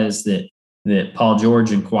was that Paul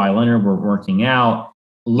George and Kawhi Leonard were working out.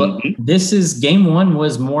 Look, This is game 1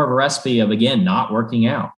 was more of a recipe of, again, not working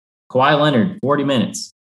out. Kawhi Leonard, 40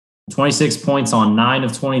 minutes, 26 points on 9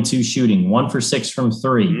 of 22 shooting, 1 for 6 from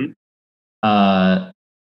 3.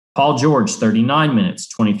 Paul George, 39 minutes,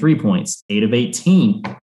 23 points, 8 of 18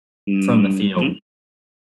 from the field,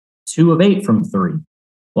 2 of 8 from 3,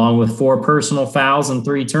 along with 4 personal fouls and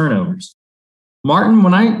 3 turnovers. Martin,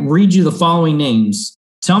 when I read you the following names,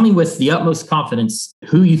 Tell me with the utmost confidence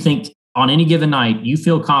who you think on any given night you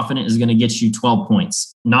feel confident is going to get you 12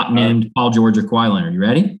 points, not named Paul George or Kawhi Leonard. You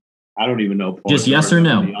ready? I don't even know. Just yes or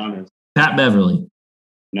no. To be honest. Pat Beverly.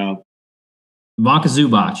 No. Ivanka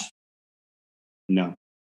Zubac. No.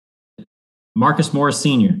 Marcus Morris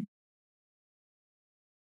Sr.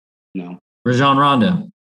 No. Rajon Rondo.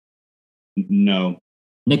 No.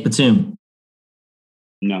 Nick Batum.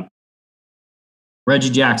 No. Reggie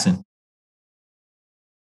Jackson.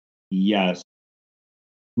 Yes.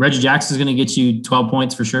 Reggie Jackson is going to get you 12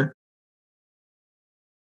 points for sure.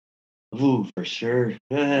 Ooh, for sure.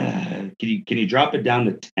 Can you drop it down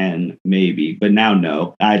to 10? Maybe, but now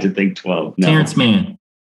no. I had to think 12. No. Terrence Mann.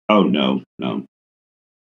 Oh no.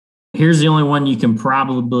 Here's the only one you can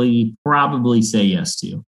probably say yes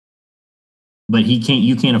to, but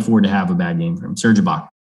you can't afford to have a bad game for him. Serge Ibaka.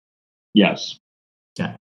 Yes.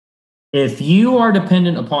 Okay. If you are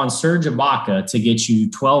dependent upon Serge Ibaka to get you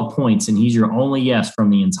 12 points and he's your only yes from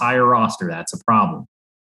the entire roster, that's a problem.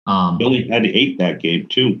 Billy had 8 that game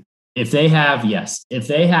too. If they have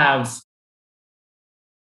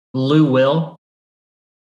Lou Will,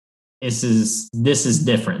 this is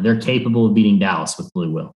different. They're capable of beating Dallas with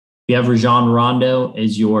Lou Will. If you have Rajon Rondo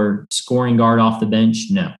as your scoring guard off the bench,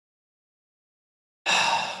 no.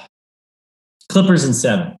 Clippers in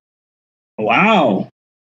 7. Wow.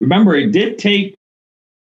 Remember, it did take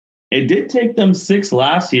them 6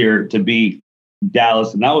 last year to beat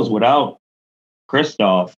Dallas, and that was without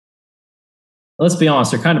Kristaps. Let's be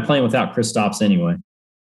honest, they're kind of playing without Kristaps anyway.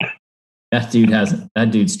 That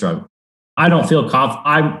dude struggled. I don't feel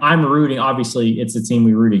confident. I'm rooting. Obviously, it's a team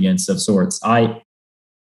we root against of sorts. I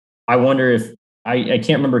wonder if I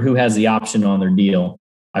can't remember who has the option on their deal.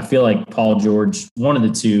 I feel like Paul George, one of the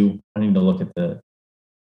two. I need to look at the.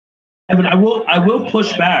 But I will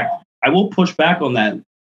push back. I will push back on that.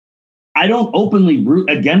 I don't openly root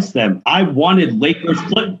against them. I wanted Lakers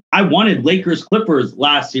Clippers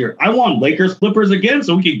last year. I want Lakers Clippers again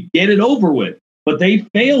so we could get it over with. But they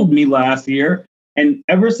failed me last year. And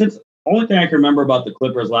ever since, only thing I can remember about the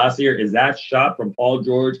Clippers last year is that shot from Paul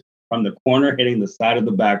George from the corner hitting the side of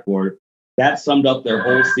the backboard. That summed up their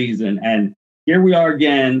whole season. And here we are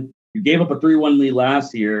again. You gave up a 3-1 lead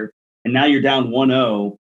last year, and now you're down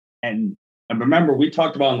 1-0. And remember, we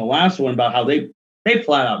talked about in the last one about how they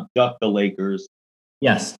flat out ducked the Lakers.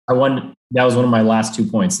 Yes, that was one of my last 2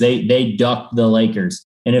 points. They ducked the Lakers.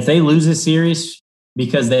 And if they lose this series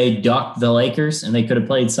because they ducked the Lakers and they could have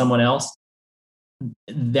played someone else,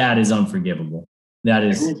 that is unforgivable.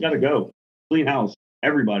 Everyone's got to go. Clean house.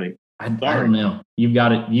 Everybody. I don't know. You've got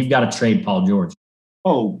to trade Paul George.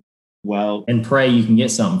 Oh, well. And pray you can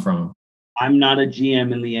get something from him. I'm not a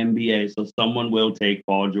GM in the NBA, so someone will take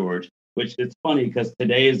Paul George, which is funny because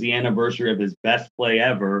today is the anniversary of his best play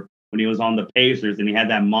ever when he was on the Pacers and he had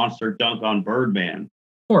that monster dunk on Birdman.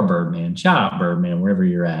 Poor Birdman. Shout out Birdman, wherever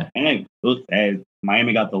you're at. And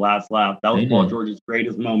Miami got the last laugh. That was Paul George's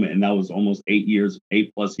greatest moment, and that was almost 8+ years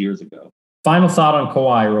ago. Final thought on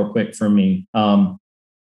Kawhi real quick from me.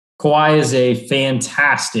 Kawhi is a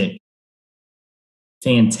fantastic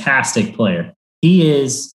player. He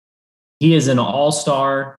is an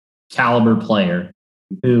all-star caliber player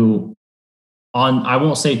who I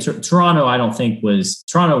won't say Toronto,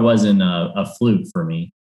 Toronto wasn't a fluke for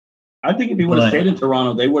me. I think if he would have stayed in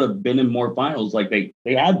Toronto, they would have been in more finals. Like they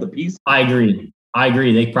had the piece. I agree.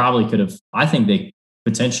 They probably could have. I think they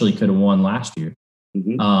potentially could have won last year.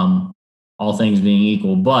 Mm-hmm. All things being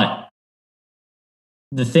equal. But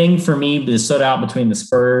the thing for me that stood out between the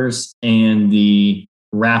Spurs and the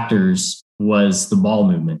Raptors was the ball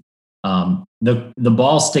movement. The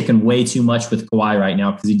ball's sticking way too much with Kawhi right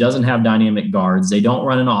now because he doesn't have dynamic guards. They don't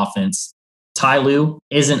run an offense. Ty Lue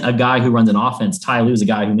isn't a guy who runs an offense. Ty Lue is a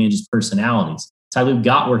guy who manages personalities. Ty Lue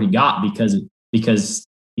got where he got because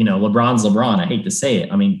LeBron's LeBron. I hate to say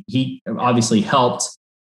it. I mean, he obviously helped,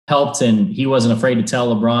 and he wasn't afraid to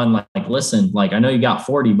tell LeBron, like, listen, like I know you got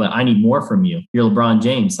 40, but I need more from you. You're LeBron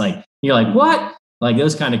James. Like you're like what? Like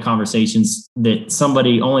those kind of conversations that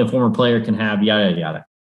only a former player can have. Yada yada.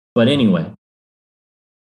 But anyway,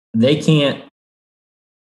 they can't.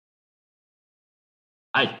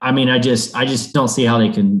 I just don't see how they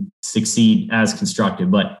can succeed as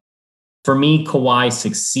constructed. But for me, Kawhi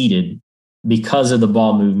succeeded because of the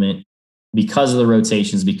ball movement, because of the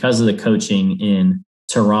rotations, because of the coaching in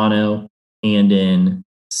Toronto and in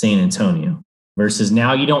San Antonio. Versus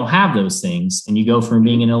now you don't have those things, and you go from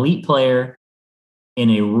being an elite player in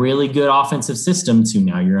a really good offensive system to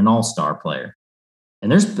now you're an all-star player.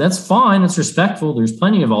 And that's fine. It's respectful. There's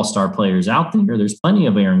plenty of all-star players out there. There's plenty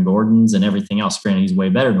of Aaron Gordons and everything else. Granted, he's way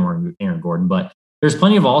better than Aaron Gordon, but there's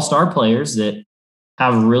plenty of all-star players that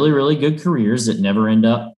have really, really good careers that never end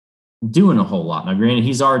up doing a whole lot. Now, granted,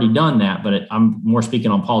 he's already done that, but I'm more speaking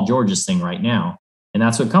on Paul George's thing right now. And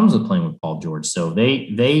that's what comes with playing with Paul George. So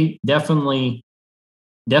they definitely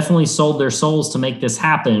sold their souls to make this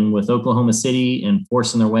happen with Oklahoma City and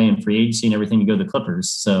forcing their way in free agency and everything to go to the Clippers.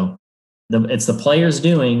 So it's the players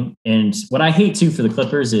doing. And what I hate too for the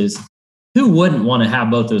Clippers is who wouldn't want to have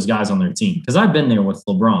both those guys on their team? Because I've been there with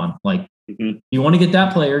LeBron. Like, you want to get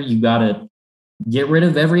that player, you got to get rid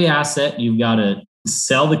of every asset. You've got to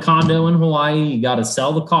sell the condo in Hawaii. You got to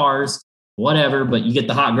sell the cars, whatever, but you get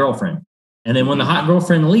the hot girlfriend. And then when the hot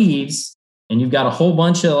girlfriend leaves and you've got a whole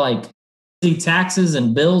bunch of like taxes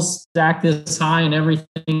and bills stacked this high and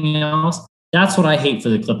everything else, that's what I hate for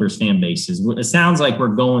the Clippers fan base. It sounds like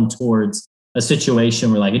we're going towards a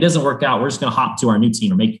situation where like, it doesn't work out. We're just going to hop to our new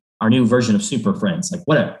team or make our new version of Super Friends, like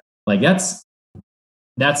whatever. Like that's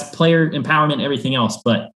player empowerment, everything else.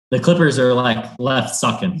 But the Clippers are like left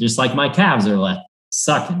sucking, just like my Cavs are left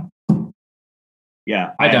sucking.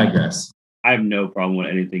 Yeah. I digress. I have no problem with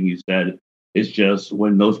anything you said. It's just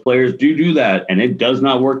when those players do that and it does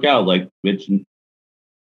not work out, like it's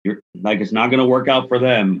not going to work out for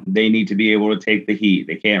them. They need to be able to take the heat.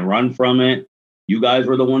 They can't run from it. You guys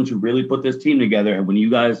were the ones who really put this team together. And when you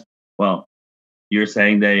guys, well, you're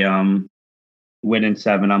saying they win in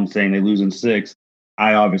 7. I'm saying they lose in 6.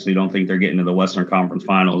 I obviously don't think they're getting to the Western Conference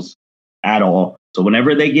Finals at all. So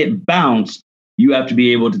whenever they get bounced, you have to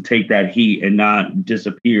be able to take that heat and not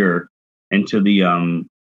disappear into the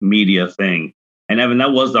media thing. And Evan,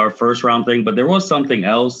 that was our first round thing, but there was something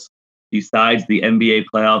else besides the NBA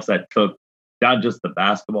playoffs that took not just the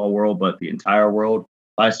basketball world, but the entire world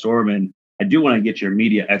by storm. And I do want to get your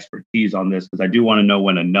media expertise on this because I do want to know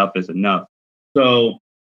when enough is enough. So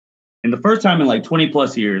in the first time in like 20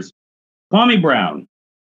 plus years, Kwame Brown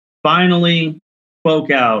finally spoke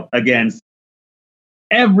out against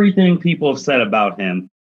everything people have said about him.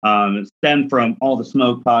 It stemmed from All the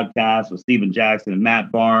Smoke podcast with Steven Jackson and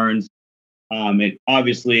Matt Barnes. It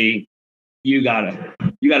obviously you gotta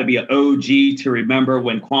be an OG to remember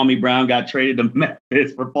when Kwame Brown got traded to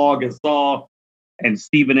Memphis for Paul Gasol, and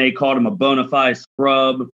Stephen A. called him a bona fide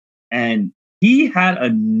scrub, and he had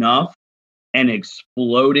enough and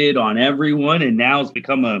exploded on everyone, and now it's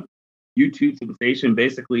become a YouTube sensation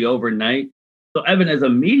basically overnight. So Evan, as a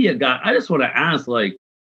media guy, I just want to ask, like,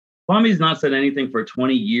 Kwame's not said anything for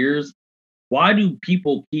 20 years. Why do you keep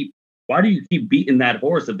beating that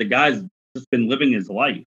horse if the guy's just been living his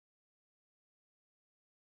life?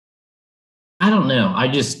 I don't know. I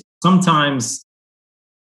just sometimes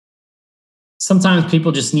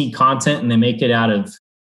people just need content and they need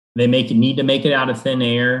to make it out of thin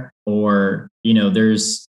air, or,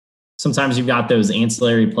 there's sometimes you've got those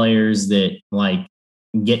ancillary players that like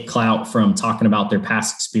get clout from talking about their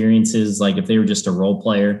past experiences. Like if they were just a role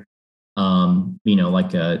player,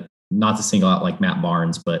 like not to single out like Matt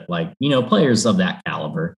Barnes, but like, players of that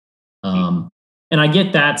caliber. And I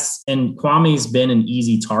get and Kwame's been an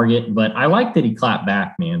easy target, but I like that he clapped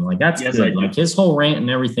back, man. Like that's good. Like his whole rant and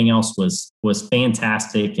everything else was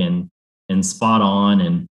fantastic and spot on.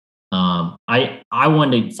 And I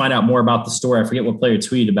wanted to find out more about the story. I forget what player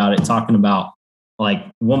tweeted about it, talking about like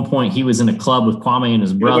one point he was in a club with Kwame and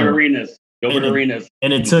his brother. Gilbert Arenas.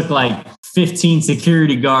 And it took like 15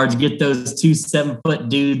 security guards to get those 2 7-foot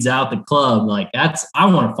dudes out the club. Like I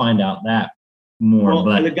want to find out that more. Well,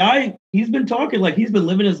 but the guy, he's been talking like he's been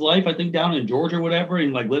living his life, I think, down in Georgia or whatever,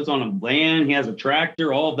 and like lives on a land. He has a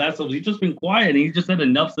tractor, all of that. So he's just been quiet, and he just said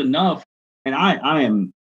enough's enough. And I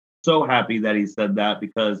am so happy that he said that,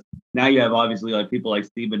 because now you have obviously like people like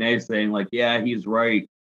Stephen A. saying like, yeah, he's right.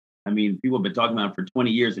 I mean, people have been talking about it for 20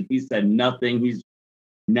 years, and he said nothing. He's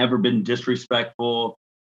never been disrespectful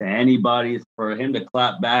to anybody. For him to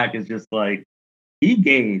clap back is just like, he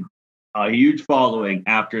gained a huge following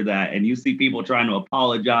after that. And you see people trying to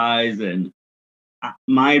apologize. And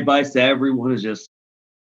my advice to everyone is just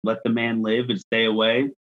let the man live and stay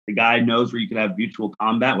away. The guy knows where you can have mutual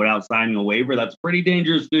combat without signing a waiver. That's a pretty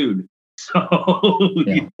dangerous dude. So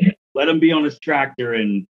let him be on his tractor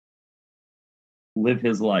and live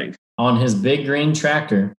his life. On his big green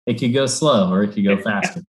tractor, it could go slow or it could go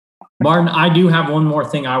faster. Martin, I do have one more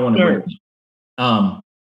thing I want to bring up.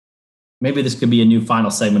 Maybe this could be a new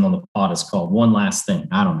final segment on the pod. It's called One Last Thing.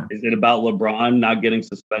 I don't know. Is it about LeBron not getting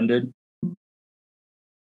suspended?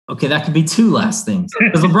 Okay, that could be 2 last things.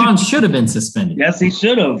 Because LeBron should have been suspended. Yes, he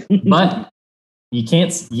should have. But you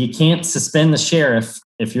can't suspend the sheriff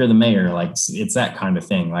if you're the mayor. Like it's that kind of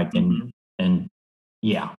thing. Like and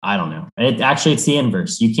yeah, I don't know. It's the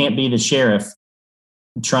inverse. You can't be the sheriff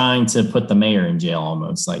trying to put the mayor in jail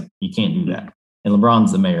almost. Like you can't do that. and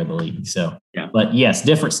LeBron's the mayor of the league. So, But yes,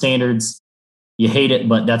 different standards. You hate it,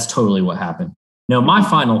 but that's totally what happened. Now, my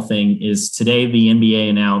final thing is today the NBA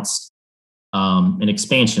announced an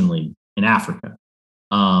expansion league in Africa.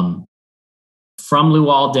 From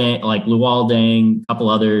Luol Deng, a couple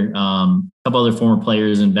other former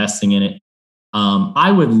players investing in it.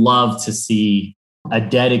 I would love to see a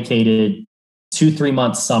dedicated 2-3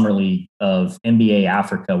 month summer league of NBA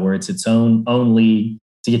Africa, where it's its own league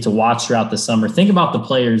to get to watch throughout the summer. Think about the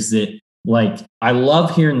players that I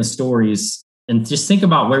love hearing the stories, and just think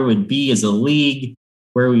about where we would be as a league,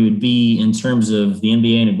 where we would be in terms of the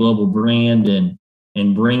NBA and a global brand, and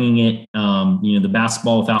bringing it. The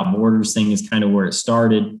basketball without borders thing is kind of where it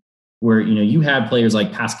started, where you had players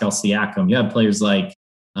like Pascal Siakam, you had players like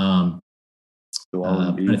I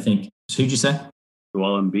think, who'd you say?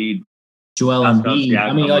 Joel Embiid.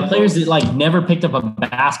 I mean, players that never picked up a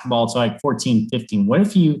basketball until 14, 15. What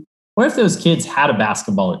if those kids had a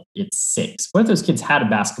basketball at 6? What if those kids had a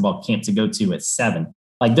basketball camp to go to at 7?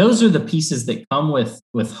 Those are the pieces that come with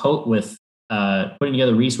hope, with putting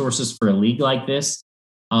together resources for a league like this.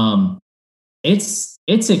 It's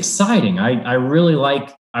exciting. I really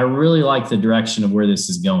like the direction of where this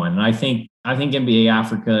is going. And I think NBA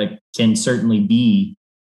Africa can certainly be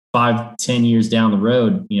 5-10 years down the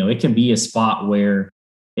road. It can be a spot where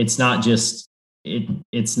it's not just a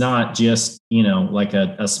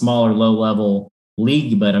smaller low level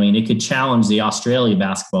league, but I mean, it could challenge the Australia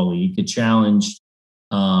basketball league. It could challenge,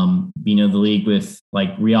 the league with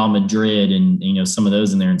Real Madrid and, some of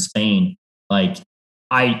those in there in Spain.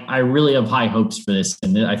 I really have high hopes for this.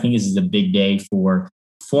 And I think this is a big day for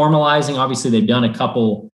formalizing. Obviously they've done a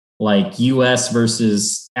couple US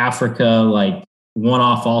versus Africa,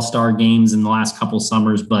 one-off all-star games in the last couple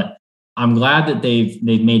summers, but I'm glad that they've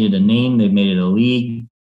made it a name, they've made it a league,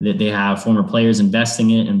 that they have former players investing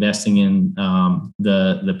in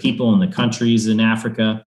the people and the countries in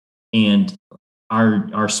Africa, and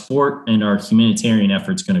our sport and our humanitarian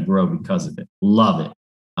effort's going to grow because of it. Love it.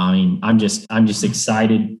 I mean, I'm just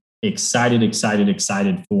excited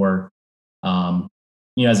for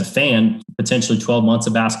as a fan, potentially 12 months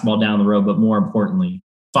of basketball down the road, but more importantly,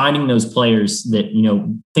 finding those players that,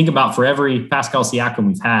 think about, for every Pascal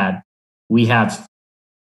Siakam we have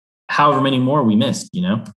however many more we missed,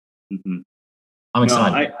 Mm-hmm. I'm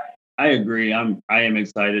excited. I agree. I am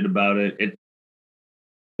excited about it.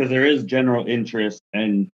 Because there is general interest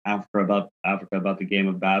in Africa about the game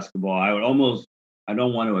of basketball. I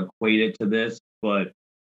don't want to equate it to this, but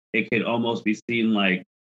it could almost be seen like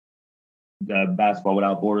the basketball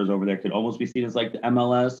without borders over there could almost be seen as like the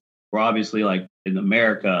MLS. Where obviously, in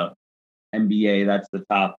America, NBA, that's the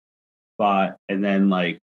top spot, and then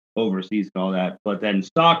overseas and all that. But then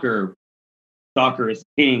soccer is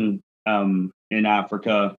king in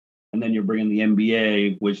Africa, and then you're bringing the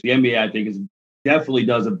NBA, which the NBA I think definitely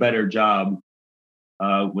does a better job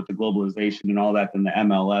with the globalization and all that than the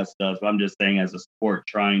MLS does. But I'm just saying, as a sport,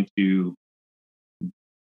 trying to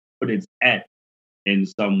put its in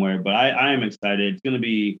somewhere. But I am excited. It's gonna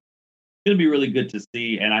be really good to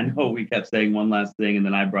see. And I know we kept saying one last thing, and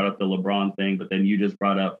then I brought up the LeBron thing, but then you just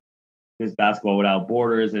brought up this basketball without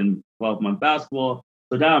borders and 12-month basketball.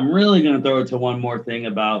 So now I'm really going to throw it to one more thing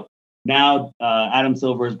about now Adam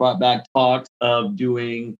Silver has brought back talks of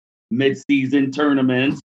doing mid-season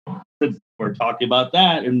tournaments. Since we're talking about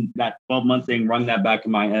that, and that 12-month thing rung that back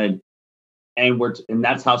in my head. And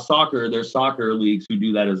that's how there's soccer leagues who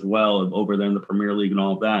do that as well over there in the Premier League and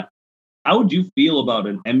all of that. How would you feel about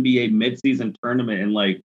an NBA midseason tournament,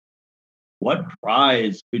 and what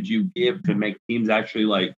prize could you give to make teams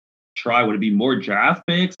actually try? Would it be more draft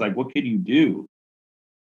picks? What could you do?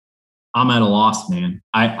 I'm at a loss, man.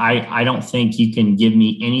 I don't think you can give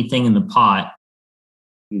me anything in the pot,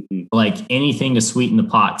 anything to sweeten the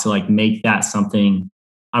pot to make that something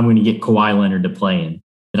I'm going to get Kawhi Leonard to play in,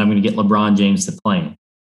 that I'm going to get LeBron James to play in.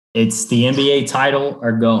 It's the NBA title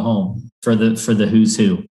or go home for the who's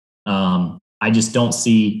who. I just don't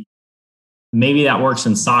see. Maybe that works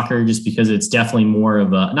in soccer just because it's definitely more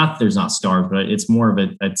of a, not that there's not stars, but it's more of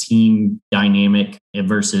a team dynamic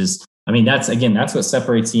versus, I mean, that's what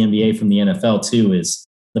separates the NBA from the NFL too, is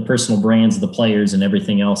the personal brands of the players and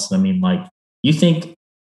everything else. I mean, you think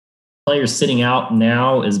players sitting out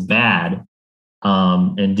now is bad,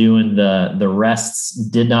 and doing the rests,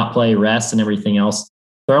 did not play rest and everything else,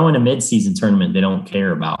 throwing a midseason tournament they don't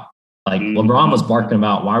care about. LeBron was barking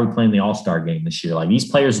about, why are we playing the All-Star game this year? These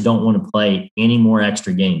players don't want to play any more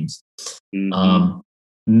extra games.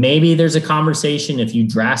 Maybe there's a conversation if you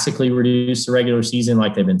drastically reduce the regular season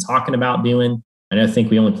like they've been talking about doing. I think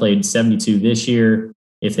we only played 72 this year.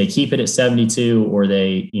 if they keep it at 72 or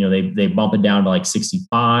they bump it down to like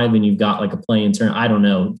 65 and you've got like a play-in turn, I don't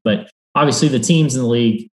know. But obviously the teams in the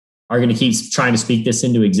league are going to keep trying to speak this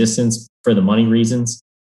into existence for the money reasons.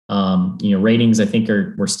 Ratings, I think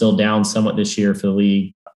we're still down somewhat this year for the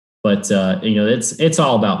league, but it's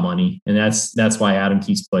all about money, and that's why Adam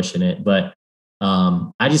keeps pushing it. But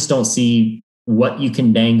I just don't see what you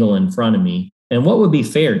can dangle in front of me, and what would be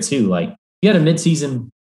fair too. Like if you had a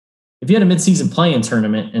midseason play-in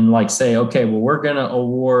tournament and like say, okay, well, we're going to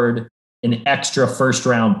award an extra first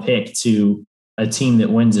round pick to a team that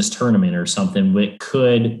wins this tournament or something, that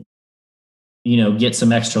could, get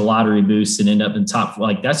some extra lottery boosts and end up in top.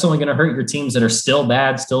 Like that's only going to hurt your teams that are still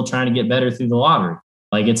bad, still trying to get better through the lottery.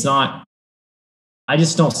 Like it's not, I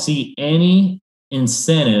just don't see any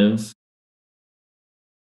incentive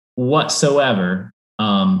whatsoever.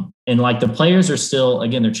 And like the players are still,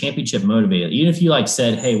 again, they're championship motivated. Even if you like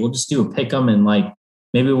said, hey, we'll just do a pick 'em and like,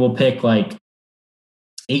 maybe we'll pick like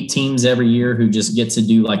 8 teams every year who just get to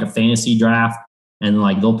do like a fantasy draft, and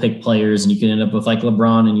like they'll pick players and you can end up with like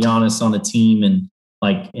LeBron and Giannis on a team, and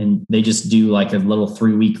they just do like a little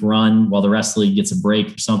 3-week run while the rest of the league gets a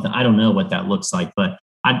break or something. I don't know what that looks like, but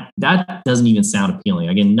that doesn't even sound appealing.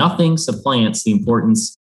 Again, nothing supplants the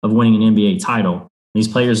importance of winning an NBA title. These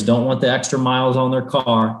players don't want the extra miles on their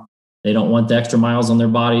car. They don't want the extra miles on their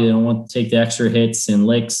body. They don't want to take the extra hits and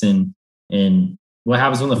licks. And what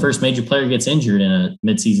happens when the first major player gets injured in a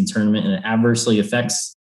midseason tournament and it adversely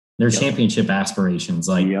affects their championship aspirations?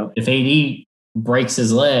 Like if AD breaks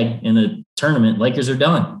his leg in the tournament, Lakers are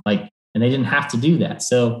done. Like, and they didn't have to do that.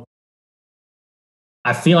 So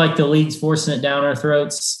I feel like the league's forcing it down our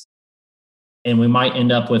throats, and we might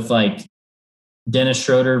end up with like Dennis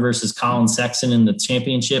Schroeder versus Colin Sexton in the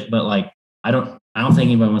championship. But like, I don't think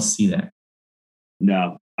anybody wants to see that.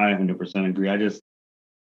 No, I 100% agree. I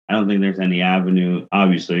don't think there's any avenue.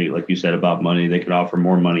 Obviously, like you said about money, they could offer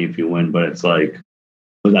more money if you win, but it's like,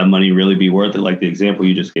 would that money really be worth it? Like the example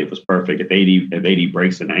you just gave was perfect. If AD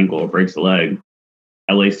breaks an ankle or breaks a leg,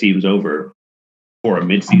 LA team's over. For a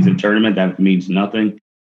midseason tournament, that means nothing.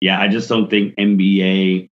 Yeah, I just don't think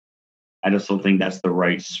NBA. I just don't think that's the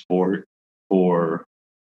right sport for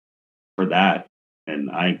that.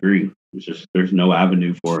 And I agree. It's just there's no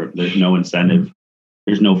avenue for it. There's no incentive.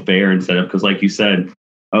 There's no fair incentive, because, like you said,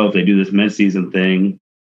 if they do this midseason thing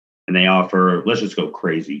and they offer, let's just go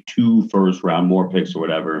crazy, 2 first round more picks or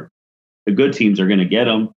whatever, the good teams are going to get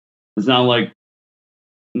them. It's not like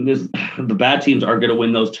the bad teams aren't going to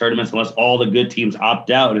win those tournaments unless all the good teams opt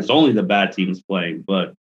out, and it's only the bad teams playing.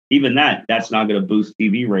 But even that's not going to boost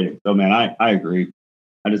TV ratings. So, man, I agree.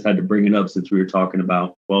 I just had to bring it up since we were talking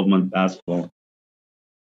about 12-month basketball.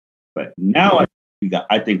 But now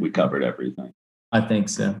I think we covered everything. I think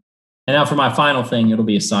so. And now for my final thing, it'll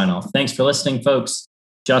be a sign-off. Thanks for listening, folks.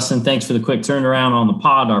 Justin, thanks for the quick turnaround on the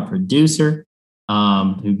pod, our producer,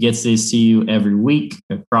 who gets this to you every week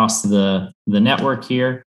across the network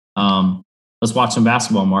here. Let's watch some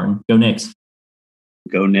basketball, Martin. Go Knicks.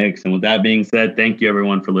 Go Knicks. And with that being said, thank you,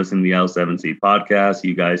 everyone, for listening to the L7C podcast.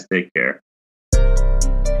 You guys take care.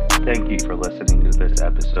 Thank you for listening to this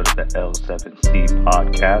episode of the L7C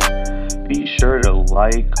podcast. Be sure to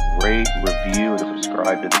like, rate, review, and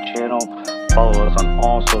subscribe to the channel. Follow us on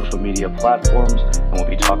all social media platforms, and we'll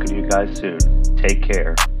be talking to you guys soon. Take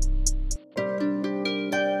care.